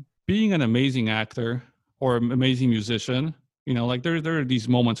 being an amazing actor or an amazing musician, you know, like there are these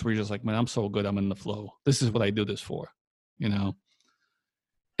moments where you're just like, man, I'm so good, I'm in the flow. This is what I do this for, you know.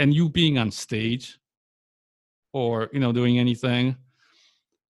 And you being on stage or, you know, doing anything,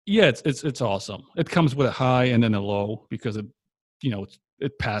 yeah, it's awesome. It comes with a high and then a low because it, you know,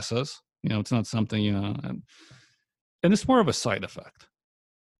 it passes. You know, it's not something, you know, and it's more of a side effect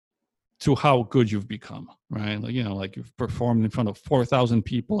to how good you've become, right? Like, you know, like you've performed in front of 4,000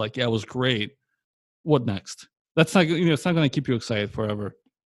 people, like, yeah, it was great. What next? That's not, you know, it's not going to keep you excited forever.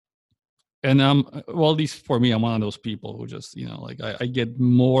 And well, at least for me, I'm one of those people who just, you know, like I get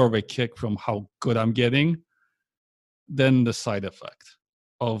more of a kick from how good I'm getting than the side effect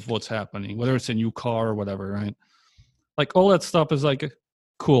of what's happening, whether it's a new car or whatever, right? Like all that stuff is like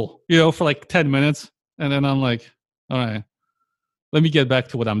cool, you know, for like 10 minutes. And then I'm like, all right, let me get back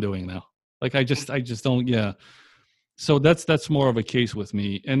to what I'm doing now. Like I just don't, yeah. So that's more of a case with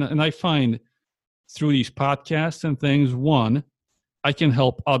me. And I find through these podcasts and things, one, I can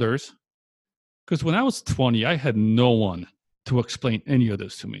help others. Because when I was 20, I had no one to explain any of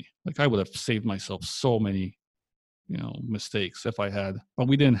this to me. Like I would have saved myself so many, you know, mistakes if I had. But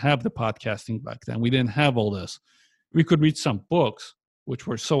we didn't have the podcasting back then. We didn't have all this. We could read some books, which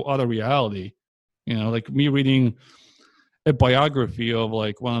were so out of reality. You know, like me reading a biography of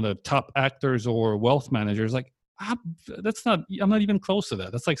like one of the top actors or wealth managers. Like I'm not even close to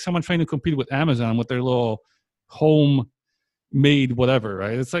that. That's like someone trying to compete with Amazon with their little home made whatever,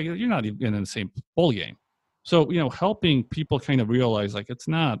 right? It's like you're not even in the same ball game. So, you know, helping people kind of realize like it's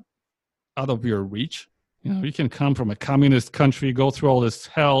not out of your reach. You know, you can come from a communist country, go through all this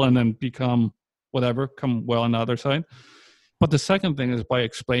hell, and then become whatever, come well on the other side. But the second thing is by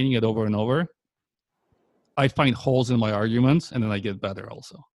explaining it over and over, I find holes in my arguments, and then I get better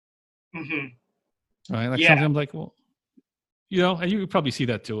also. Mm-hmm. Right? Like Yeah. sometimes I'm like, well, you know, and you probably see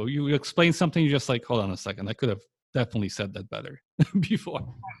that too. You explain something, you're just like, hold on a second, I could have definitely said that better before.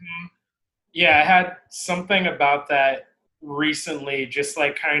 Mm-hmm. Yeah, I had something about that recently, just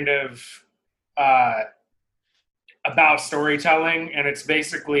like kind of uh, about storytelling, and it's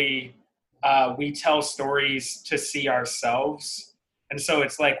basically we tell stories to see ourselves, and so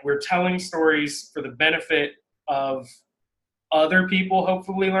it's like we're telling stories for the benefit of other people,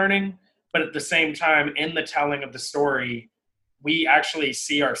 hopefully learning, but at the same time, in the telling of the story, we actually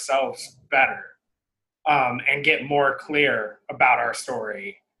see ourselves better and get more clear about our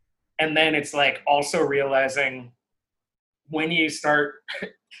story. And then it's like also realizing when you start,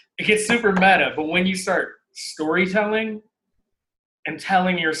 it gets super meta, but when you start storytelling and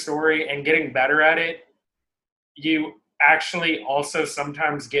telling your story and getting better at it, you actually also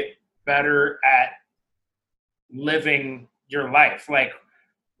sometimes get better at living your life, like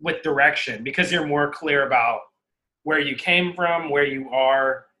with direction, because you're more clear about where you came from, where you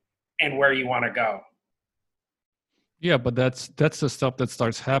are, and where you want to go. Yeah, but that's the stuff that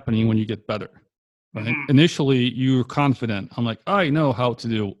starts happening when you get better, right? Mm-hmm. Initially, you're confident. I'm like, I know how to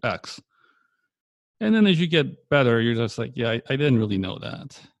do X. And then as you get better, you're just like, yeah, I didn't really know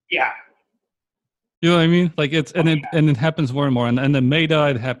that. Yeah. You know what I mean? Like it's, and it happens more and more. And then meta,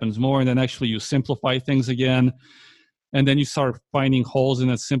 it happens more. And then actually you simplify things again. And then you start finding holes in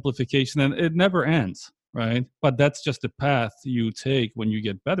that simplification and it never ends, right? But that's just the path you take when you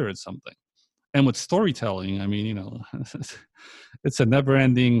get better at something. And with storytelling, I mean, you know, it's a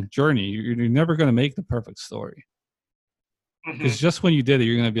never-ending journey. You're never going to make the perfect story. Because just when you did it,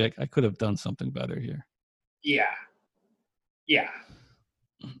 you're going to be like, I could have done something better here. Yeah. Yeah.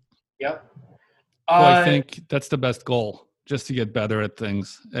 Yep. So I think that's the best goal, just to get better at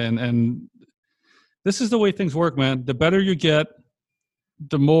things. And this is the way things work, man. The better you get,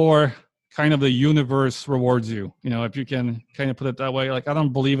 the more kind of the universe rewards you. You know, if you can kind of put it that way. Like, I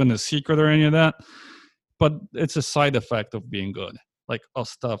don't believe in the secret or any of that, but it's a side effect of being good, like all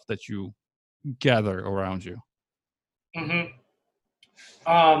stuff that you gather around you. Mm-hmm.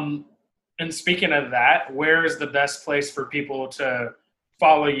 And speaking of that, where is the best place for people to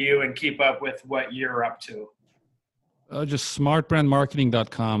follow you and keep up with what you're up to? Just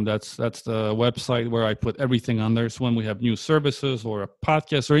smartbrandmarketing.com. That's the website where I put everything on there. So when we have new services or a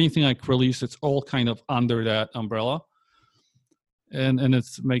podcast or anything I release, it's all kind of under that umbrella. And it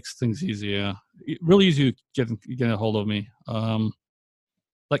makes things easier. Really easy to get a hold of me.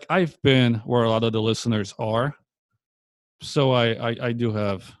 Like I've been where a lot of the listeners are. So I do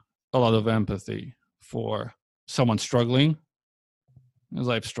have a lot of empathy for someone struggling as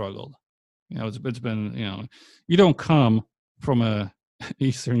I've struggled. It's been, you don't come from a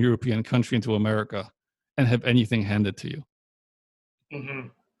Eastern European country into America and have anything handed to you. Mm-hmm.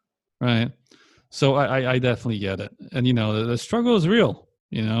 Right. So I definitely get it. And, the struggle is real,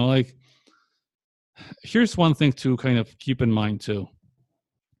 like here's one thing to kind of keep in mind too.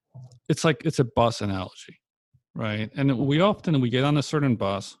 It's like, it's a bus analogy, right? And we get on a certain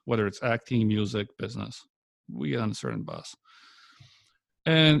bus, whether it's acting, music, business, we get on a certain bus.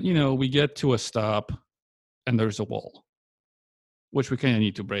 And, we get to a stop and there's a wall, which we kind of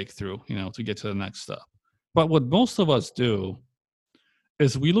need to break through, to get to the next stop. But what most of us do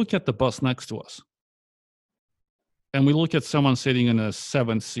is we look at the bus next to us and we look at someone sitting in a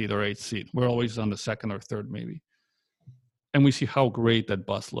 7th seat or 8th seat. We're always on the 2nd or 3rd, maybe. And we see how great that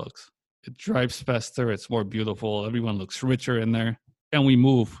bus looks. It drives faster. It's more beautiful. Everyone looks richer in there. And we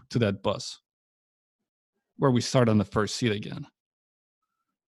move to that bus where we start on the 1st seat again.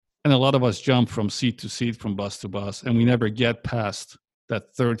 And a lot of us jump from seat to seat, from bus to bus, and we never get past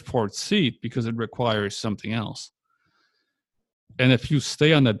that 3rd, 4th seat because it requires something else. And if you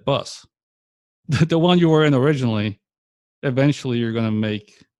stay on that bus, the one you were in originally, eventually you're going to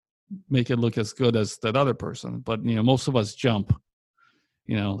make it look as good as that other person. But, most of us jump,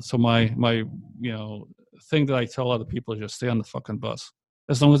 so my thing that I tell other people is just stay on the fucking bus.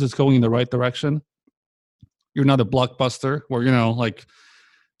 As long as it's going in the right direction, you're not a blockbuster where, like,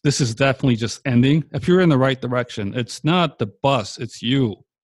 this is definitely just ending. If you're in the right direction, it's not the bus, it's you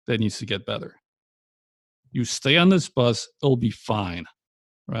that needs to get better. You stay on this bus, it'll be fine,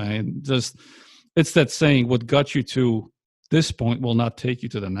 right? It's that saying, what got you to this point will not take you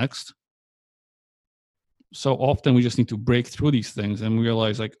to the next. So often we just need to break through these things and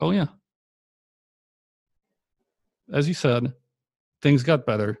realize like, oh yeah, as you said, things got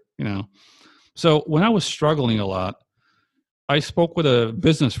better, So when I was struggling a lot, I spoke with a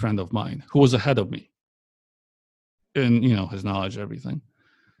business friend of mine who was ahead of me in, his knowledge, everything.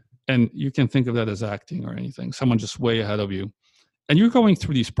 And you can think of that as acting or anything, someone just way ahead of you. And you're going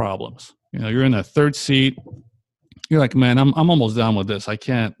through these problems. You're in a 3rd seat. You're like, man, I'm almost done with this. I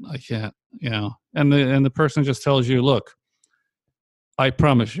can't, and the person just tells you, look, I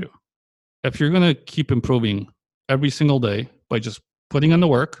promise you, if you're going to keep improving every single day by just putting in the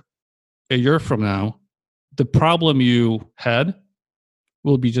work, a year from now, the problem you had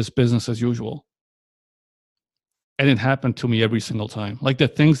will be just business as usual. And it happened to me every single time. Like the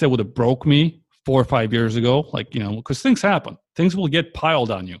things that would have broke me 4 or 5 years ago, like, because things happen. Things will get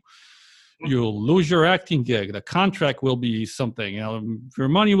piled on you. You'll lose your acting gig. The contract will be something, your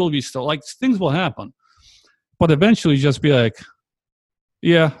money will be still, like things will happen. But eventually just be like,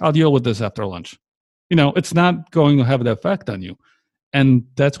 yeah, I'll deal with this after lunch. It's not going to have an effect on you. And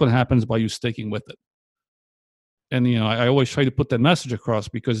that's what happens by you sticking with it. And, I always try to put that message across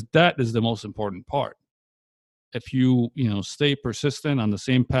because that is the most important part. If you, stay persistent on the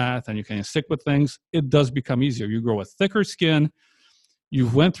same path and you kind of stick with things, it does become easier. You grow a thicker skin.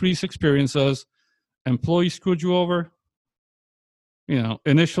 You've went through these experiences. Employees screwed you over.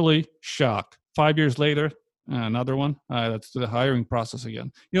 Initially, shock. 5 years later, another one. That's the hiring process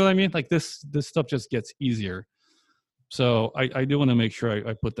again. You know what I mean? Like this stuff just gets easier. So I do want to make sure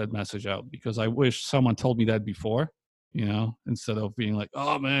I put that message out because I wish someone told me that before, instead of being like,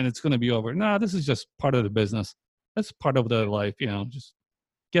 oh man, it's going to be over. No, this is just part of the business. That's part of the life, just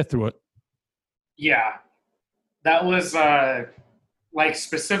get through it. Yeah. That was like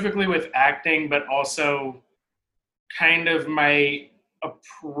specifically with acting, but also kind of my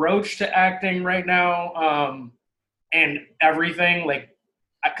approach to acting right now and everything. Like,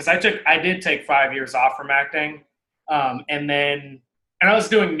 because I did take 5 years off from acting. And I was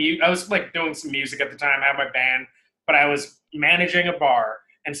doing I was like doing some music at the time. I had my band, but I was managing a bar.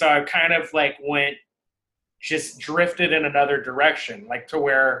 And so I kind of like just drifted in another direction, like to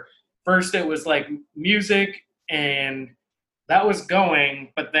where first it was like music and that was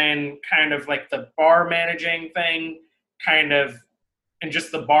going, but then kind of like the bar managing thing and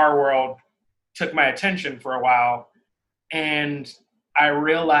just the bar world took my attention for a while. And I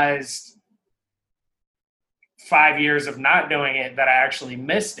realized 5 years of not doing it that I actually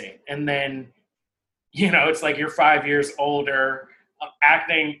missed it. And then, it's like you're 5 years older.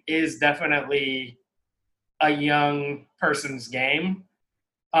 Acting is definitely a young person's game.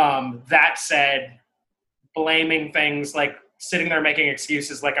 That said, blaming things like sitting there making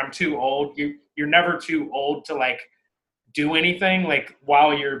excuses like I'm too old. You're never too old to like do anything. Like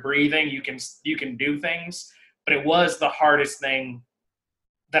while you're breathing, you can do things. But it was the hardest thing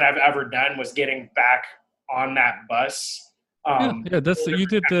that I've ever done was getting back on that bus. You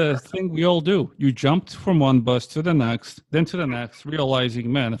did the thing we all do. You jumped from one bus to the next, then to the next,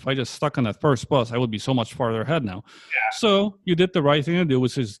 realizing, man, if I just stuck on that first bus, I would be so much farther ahead now. Yeah. So you did the right thing to do,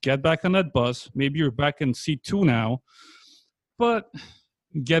 which is get back on that bus. Maybe you're back in seat 2 now, but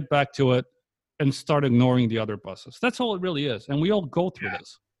get back to it and start ignoring the other buses. That's all it really is. And we all go through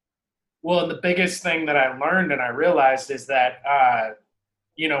this. Well, the biggest thing that I learned and I realized is that,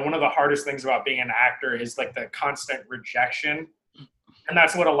 one of the hardest things about being an actor is like the constant rejection. And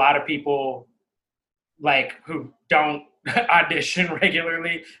that's what a lot of people like who don't audition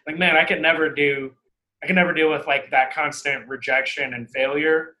regularly, like, man, I can never deal with like that constant rejection and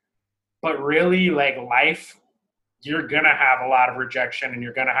failure. But really, like life, you're going to have a lot of rejection and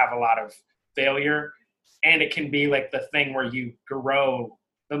you're going to have a lot of failure. And it can be like the thing where you grow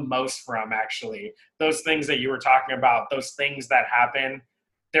the most from, actually. Those things that you were talking about, those things that happen,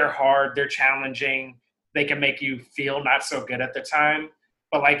 they're hard, they're challenging, they can make you feel not so good at the time.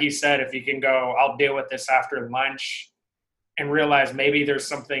 But like you said, if you can go, I'll deal with this after lunch and realize maybe there's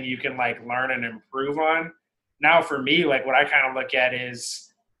something you can like learn and improve on. Now for me, like what I kind of look at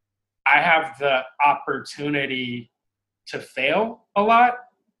is I have the opportunity to fail a lot.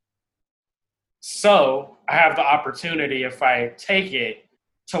 So I have the opportunity, if I take it,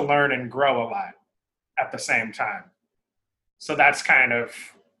 to learn and grow a lot at the same time. So that's kind of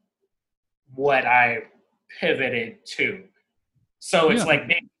what I pivoted to. So it's like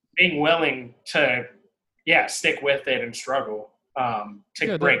being willing to, stick with it and struggle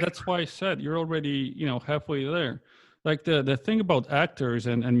to break. That's why I said you're already, halfway there. Like the thing about actors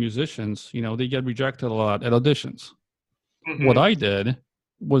and musicians, they get rejected a lot at auditions. Mm-hmm. What I did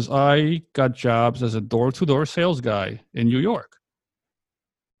was I got jobs as a door-to-door sales guy in New York.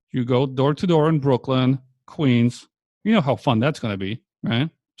 You go door-to-door in Brooklyn, Queens. You know how fun that's going to be, right?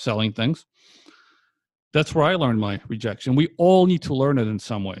 Selling things. That's where I learned my rejection. We all need to learn it in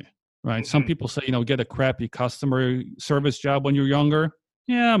some way, right? Mm-hmm. Some people say, get a crappy customer service job when you're younger.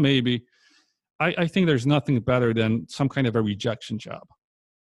 Yeah, maybe. I think there's nothing better than some kind of a rejection job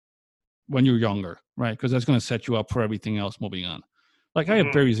when you're younger, right? Because that's going to set you up for everything else moving on. Like I have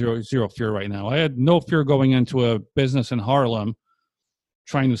very zero fear right now. I had no fear going into a business in Harlem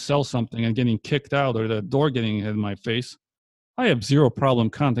trying to sell something and getting kicked out or the door getting hit in my face. I have zero problem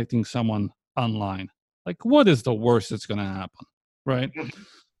contacting someone online. Like, what is the worst that's going to happen, right?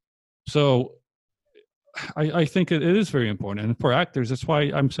 So I think it is very important. And for actors, that's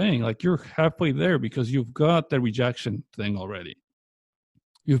why I'm saying, like, you're halfway there because you've got the rejection thing already.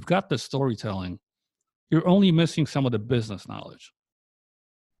 You've got the storytelling. You're only missing some of the business knowledge,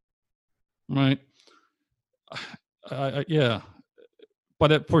 right? Yeah.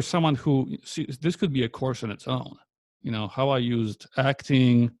 But for someone who, this could be a course on its own, how I used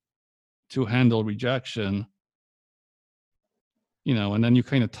acting to handle rejection, and then you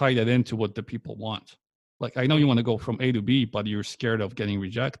kind of tie that into what the people want. Like, I know you want to go from A to B, but you're scared of getting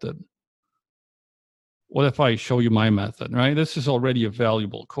rejected. What if I show you my method, right? This is already a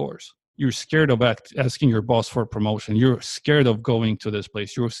valuable course. You're scared of asking your boss for a promotion. You're scared of going to this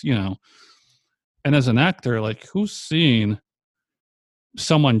place. And as an actor, like, who's seen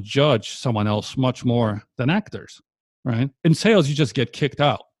someone judge someone else much more than actors, right? In sales, you just get kicked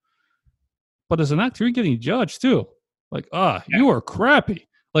out. But as an actor, you're getting judged too. Like, you are crappy.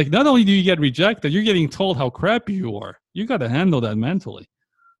 Like, not only do you get rejected, you're getting told how crappy you are. You got to handle that mentally.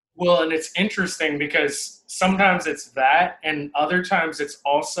 Well, and it's interesting because sometimes it's that, and other times it's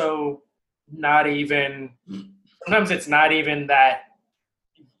also not even, sometimes it's not even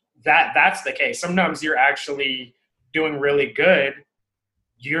that's the case. Sometimes you're actually doing really good.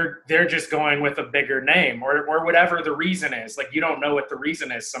 They're just going with a bigger name or whatever the reason is. Like, you don't know what the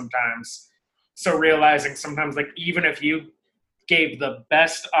reason is sometimes. So realizing sometimes, like, even if you gave the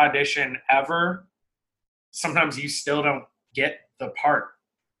best audition ever, sometimes you still don't get the part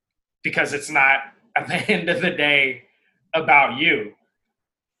because it's not, at the end of the day, about you.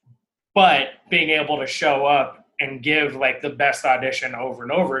 But being able to show up and give like the best audition over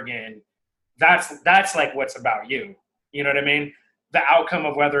and over again, that's like what's about you. You know what I mean? The outcome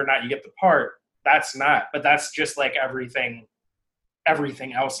of whether or not you get the part, that's not, but that's just like everything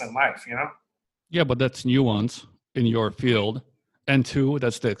else in life, Yeah, but that's nuance in your field. And 2,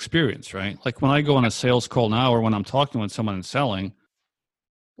 that's the experience, right? Like when I go on a sales call now or when I'm talking with someone and selling,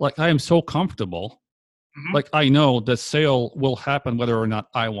 like I am so comfortable Mhm. Like I know the sale will happen whether or not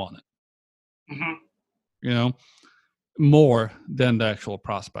I want it, Mhm. you know, more than the actual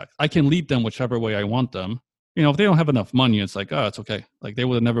prospect. I can lead them whichever way I want them. You know, if they don't have enough money, it's like, oh, it's okay. Like they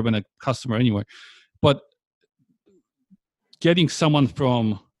would have never been a customer anyway. But getting someone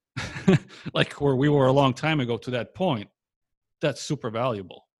from like where we were a long time ago to that point, that's super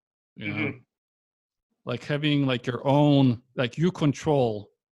valuable, you know, Mhm. like having like your own, like you control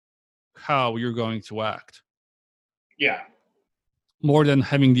how you're going to act Yeah. more than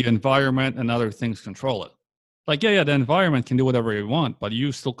having the environment and other things control it. Like, yeah, the environment can do whatever you want, but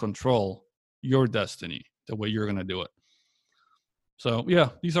you still control your destiny, the way you're going to do it. So yeah,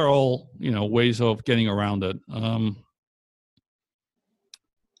 these are all, you know, ways of getting around it.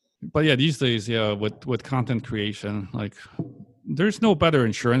 But yeah, these days, yeah, with content creation, like there's no better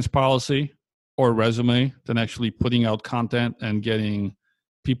insurance policy or resume than actually putting out content and getting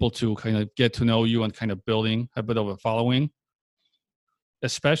people to kind of get to know you and kind of building a bit of a following,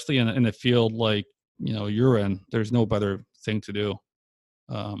 especially in a field like, you know, you're in. There's no better thing to do.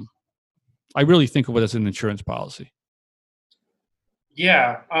 um, I really think of it as an insurance policy.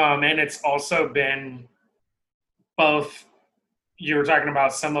 Yeah. And it's also been both. You were talking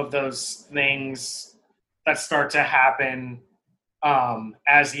about some of those things that start to happen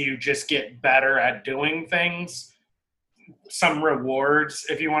as you just get better at doing things. Some rewards,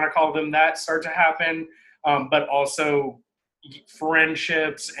 if you want to call them that, start to happen, but also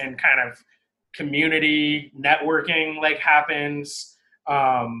friendships and kind of community networking like happens.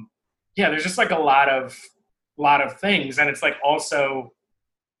 Yeah, there's just like a lot of things, and it's like also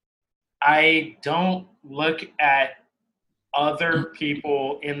I don't look at other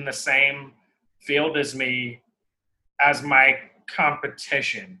people in the same field as me as my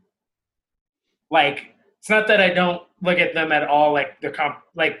competition. Like it's not that I don't look at them at all like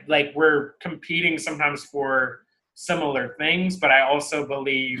like we're competing sometimes for similar things, but I also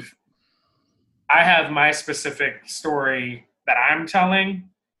believe I have my specific story that I'm telling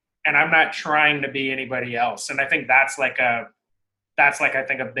and I'm not trying to be anybody else. And I think that's like I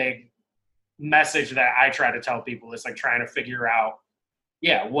think a big message that I try to tell people is like trying to figure out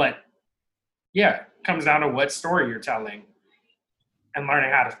yeah, what yeah, comes down to what story you're telling and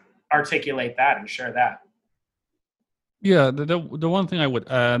learning how to articulate that and share that. Yeah, the one thing I would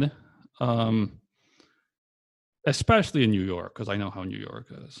add, um, especially in New York, because I know how New York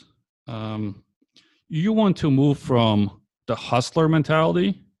is, um, you want to move from the hustler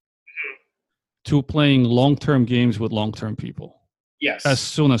mentality to playing long-term games with long-term people as Yes.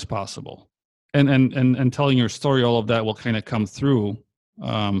 soon as possible, and telling your story. All of that will kind of come through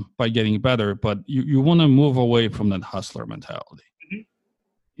by getting better, but you want to move away from that hustler mentality. Mhm.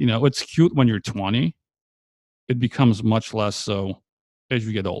 You know, it's cute when you're 20. It becomes much less so as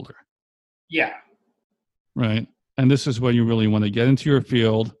you get older, Yeah. right? And this is where you really want to get into your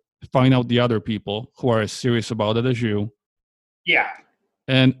field, find out the other people who are as serious about it as you, Yeah.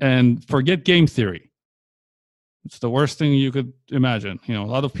 and forget game theory. It's the worst thing you could imagine. You know,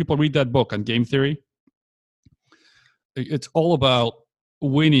 a lot of people read that book on game theory. It's all about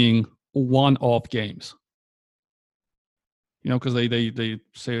winning one-off games. You know, because they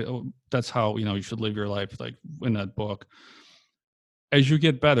say, oh, that's how, you know, you should live your life, like in that book. As you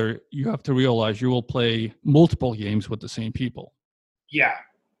get better, you have to realize you will play multiple games with the same people, Yeah.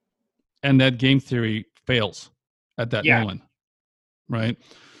 and that game theory fails at that Yeah. moment, right?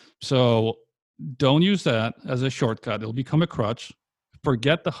 So don't use that as a shortcut. It'll become a crutch.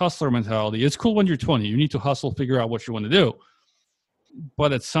 Forget the hustler mentality. It's cool when you're 20. You need to hustle, figure out what you want to do.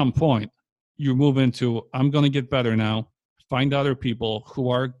 But at some point, you move into, I'm going to get better now, find other people who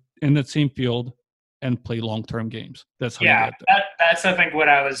are in that same field and play long-term games. That's how you Yeah. get there. That's I think what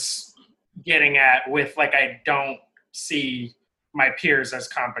I was getting at with like I don't see my peers as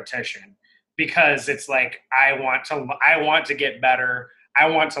competition because it's like I want to get better. I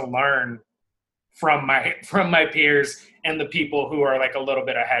want to learn from my peers and the people who are like a little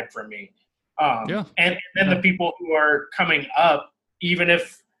bit ahead from me. Yeah. And then the Yeah. people who are coming up, even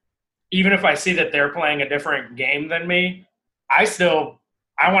if I see that they're playing a different game than me, I still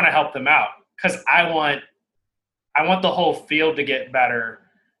I want to help them out because I want the whole field to get better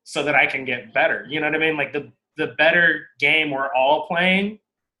so that I can get better. You know what I mean? Like the better game we're all playing,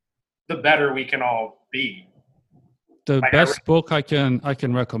 the better we can all be. The Like best book I can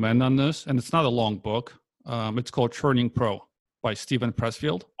recommend on this, and it's not a long book. It's called Churning Pro by Stephen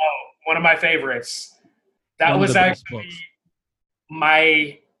Pressfield. one of my favorites. That One of was the best actually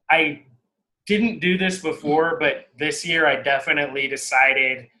books. I didn't do this before, but this year I definitely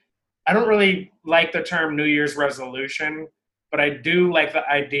decided I don't really like the term New Year's resolution, but I do like the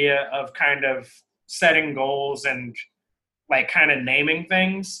idea of kind of setting goals and like kind of naming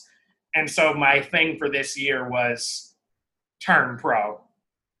things. And so my thing for this year was turn pro.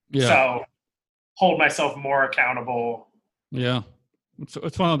 Yeah. So hold myself more accountable. Yeah.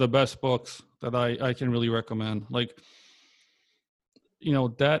 It's one of the best books that I can really recommend. Like,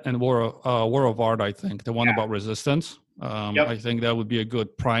 that and War of Art, I think, the one about resistance. Yep. I think that would be a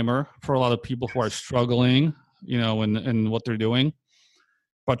good primer for a lot of people who are struggling, in what they're doing.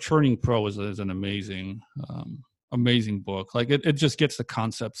 But Turning Pro is an amazing, amazing book. Like it just gets the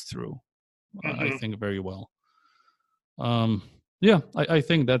concepts through, I think, very well. Yeah, I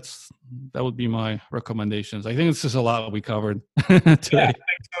think that would be my recommendations. I think this is a lot we covered today. Yeah, I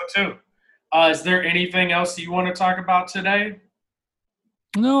think so too. Is there anything else you want to talk about today?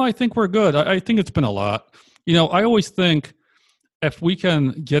 No, I think we're good. I think it's been a lot. I always think if we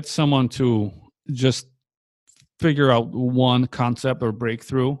can get someone to just figure out one concept or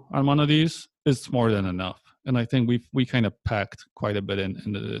breakthrough on one of these, it's more than enough. And I think we kind of packed quite a bit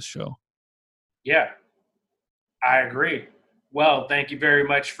into this show. Yeah, I agree. Well, thank you very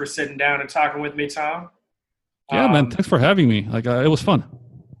much for sitting down and talking with me, Tom. Yeah, man. Thanks for having me. Like, it was fun.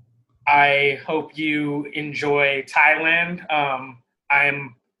 I hope you enjoy Thailand. I'm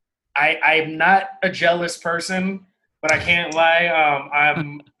not a jealous person, but I can't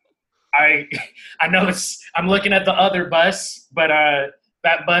lie. I know I'm looking at the other bus, but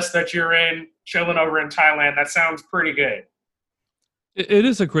that bus that you're in, chilling over in Thailand, that sounds pretty good. It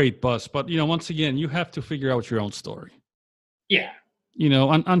is a great bus, but once again, you have to figure out your own story. Yeah.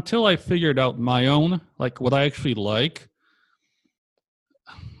 Until I figured out my own, like what I actually like,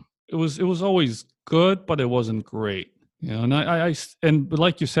 it was always good, but it wasn't great. And but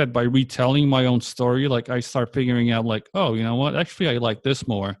like you said, by retelling my own story, like I start figuring out, like, oh, you know what? Actually, I like this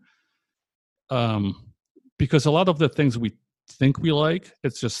more. Because a lot of the things we think we like,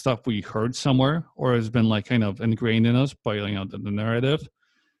 it's just stuff we heard somewhere or has been like kind of ingrained in us by the narrative.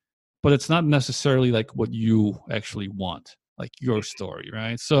 But it's not necessarily like what you actually want, like your story,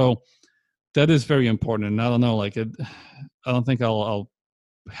 right? So that is very important. And I don't know, like I don't think I'll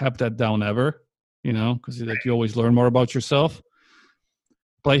have that down ever, because like you always learn more about yourself.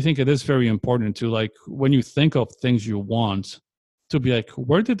 But I think it is very important to, like, when you think of things you want, to be like,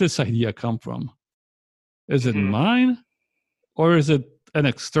 where did this idea come from? Is it mine? Or is it an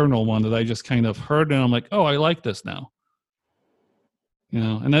external one that I just kind of heard and I'm like, oh, I like this now?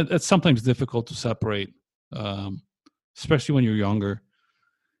 And it's sometimes difficult to separate, especially when you're younger.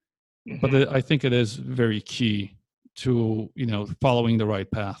 But I think it is very key to, following the right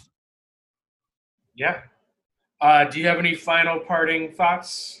path. Yeah. Do you have any final parting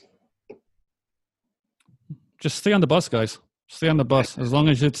thoughts? Just stay on the bus, guys. Stay on the bus as long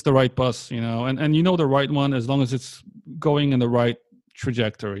as it's the right bus, and the right one, as long as it's going in the right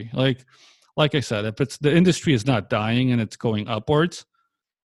trajectory. Like I said, if the industry is not dying and it's going upwards,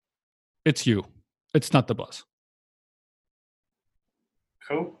 it's you. It's not the bus.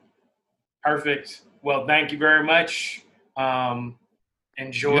 Cool. Perfect. Well, thank you very much. Enjoy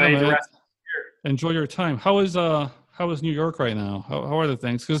the rest of the year. Enjoy your time. How is New York right now? How are the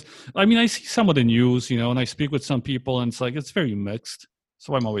things? Because I see some of the news, and I speak with some people, and it's very mixed.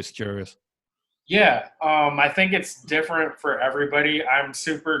 So I'm always curious. Yeah, I think it's different for everybody. I'm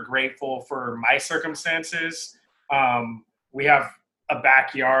super grateful for my circumstances. We have a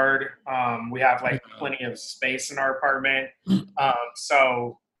backyard. We have like plenty of space in our apartment.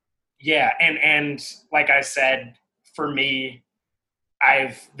 So yeah, and like I said, for me,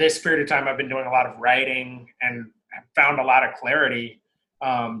 this period of time I've been doing a lot of writing and found a lot of clarity.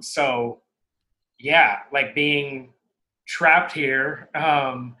 So yeah, like being trapped here,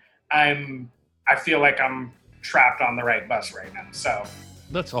 I feel like I'm trapped on the right bus right now. So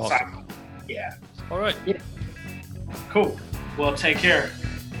that's awesome. Yeah. All right. Yeah. Cool. Well, take care.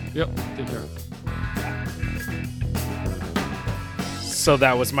 Yep. Take care. So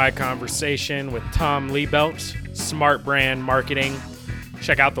that was my conversation with Tom Liebelt, Smart Brand Marketing.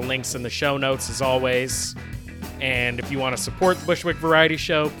 Check out the links in the show notes as always. And if you want to support the Bushwick Variety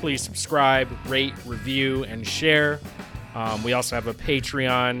Show, please subscribe, rate, review, and share. We also have a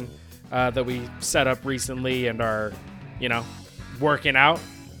Patreon that we set up recently and are, working out,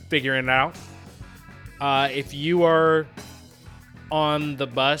 figuring it out. If you are on the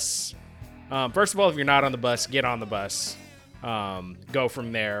bus, first of all, if you're not on the bus, get on the bus. Go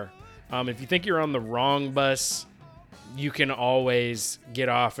from there. If you think you're on the wrong bus, you can always get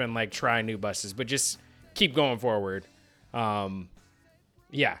off and try new buses, but just keep going forward.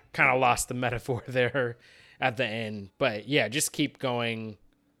 Yeah, kind of lost the metaphor there at the end, but yeah, just keep going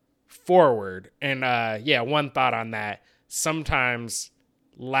forward. And one thought on that: sometimes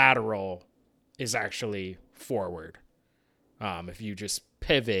lateral is actually forward. If you just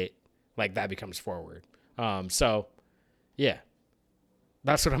pivot, like that becomes forward. So yeah,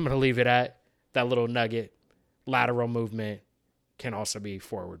 that's what I'm going to leave it at. That little nugget. Lateral movement can also be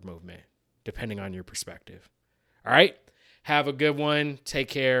forward movement, depending on your perspective. All right. Have a good one. Take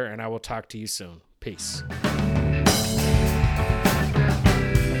care, and I will talk to you soon. Peace.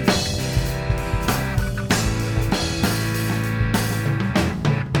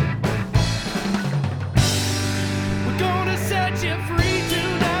 We're gonna set you free.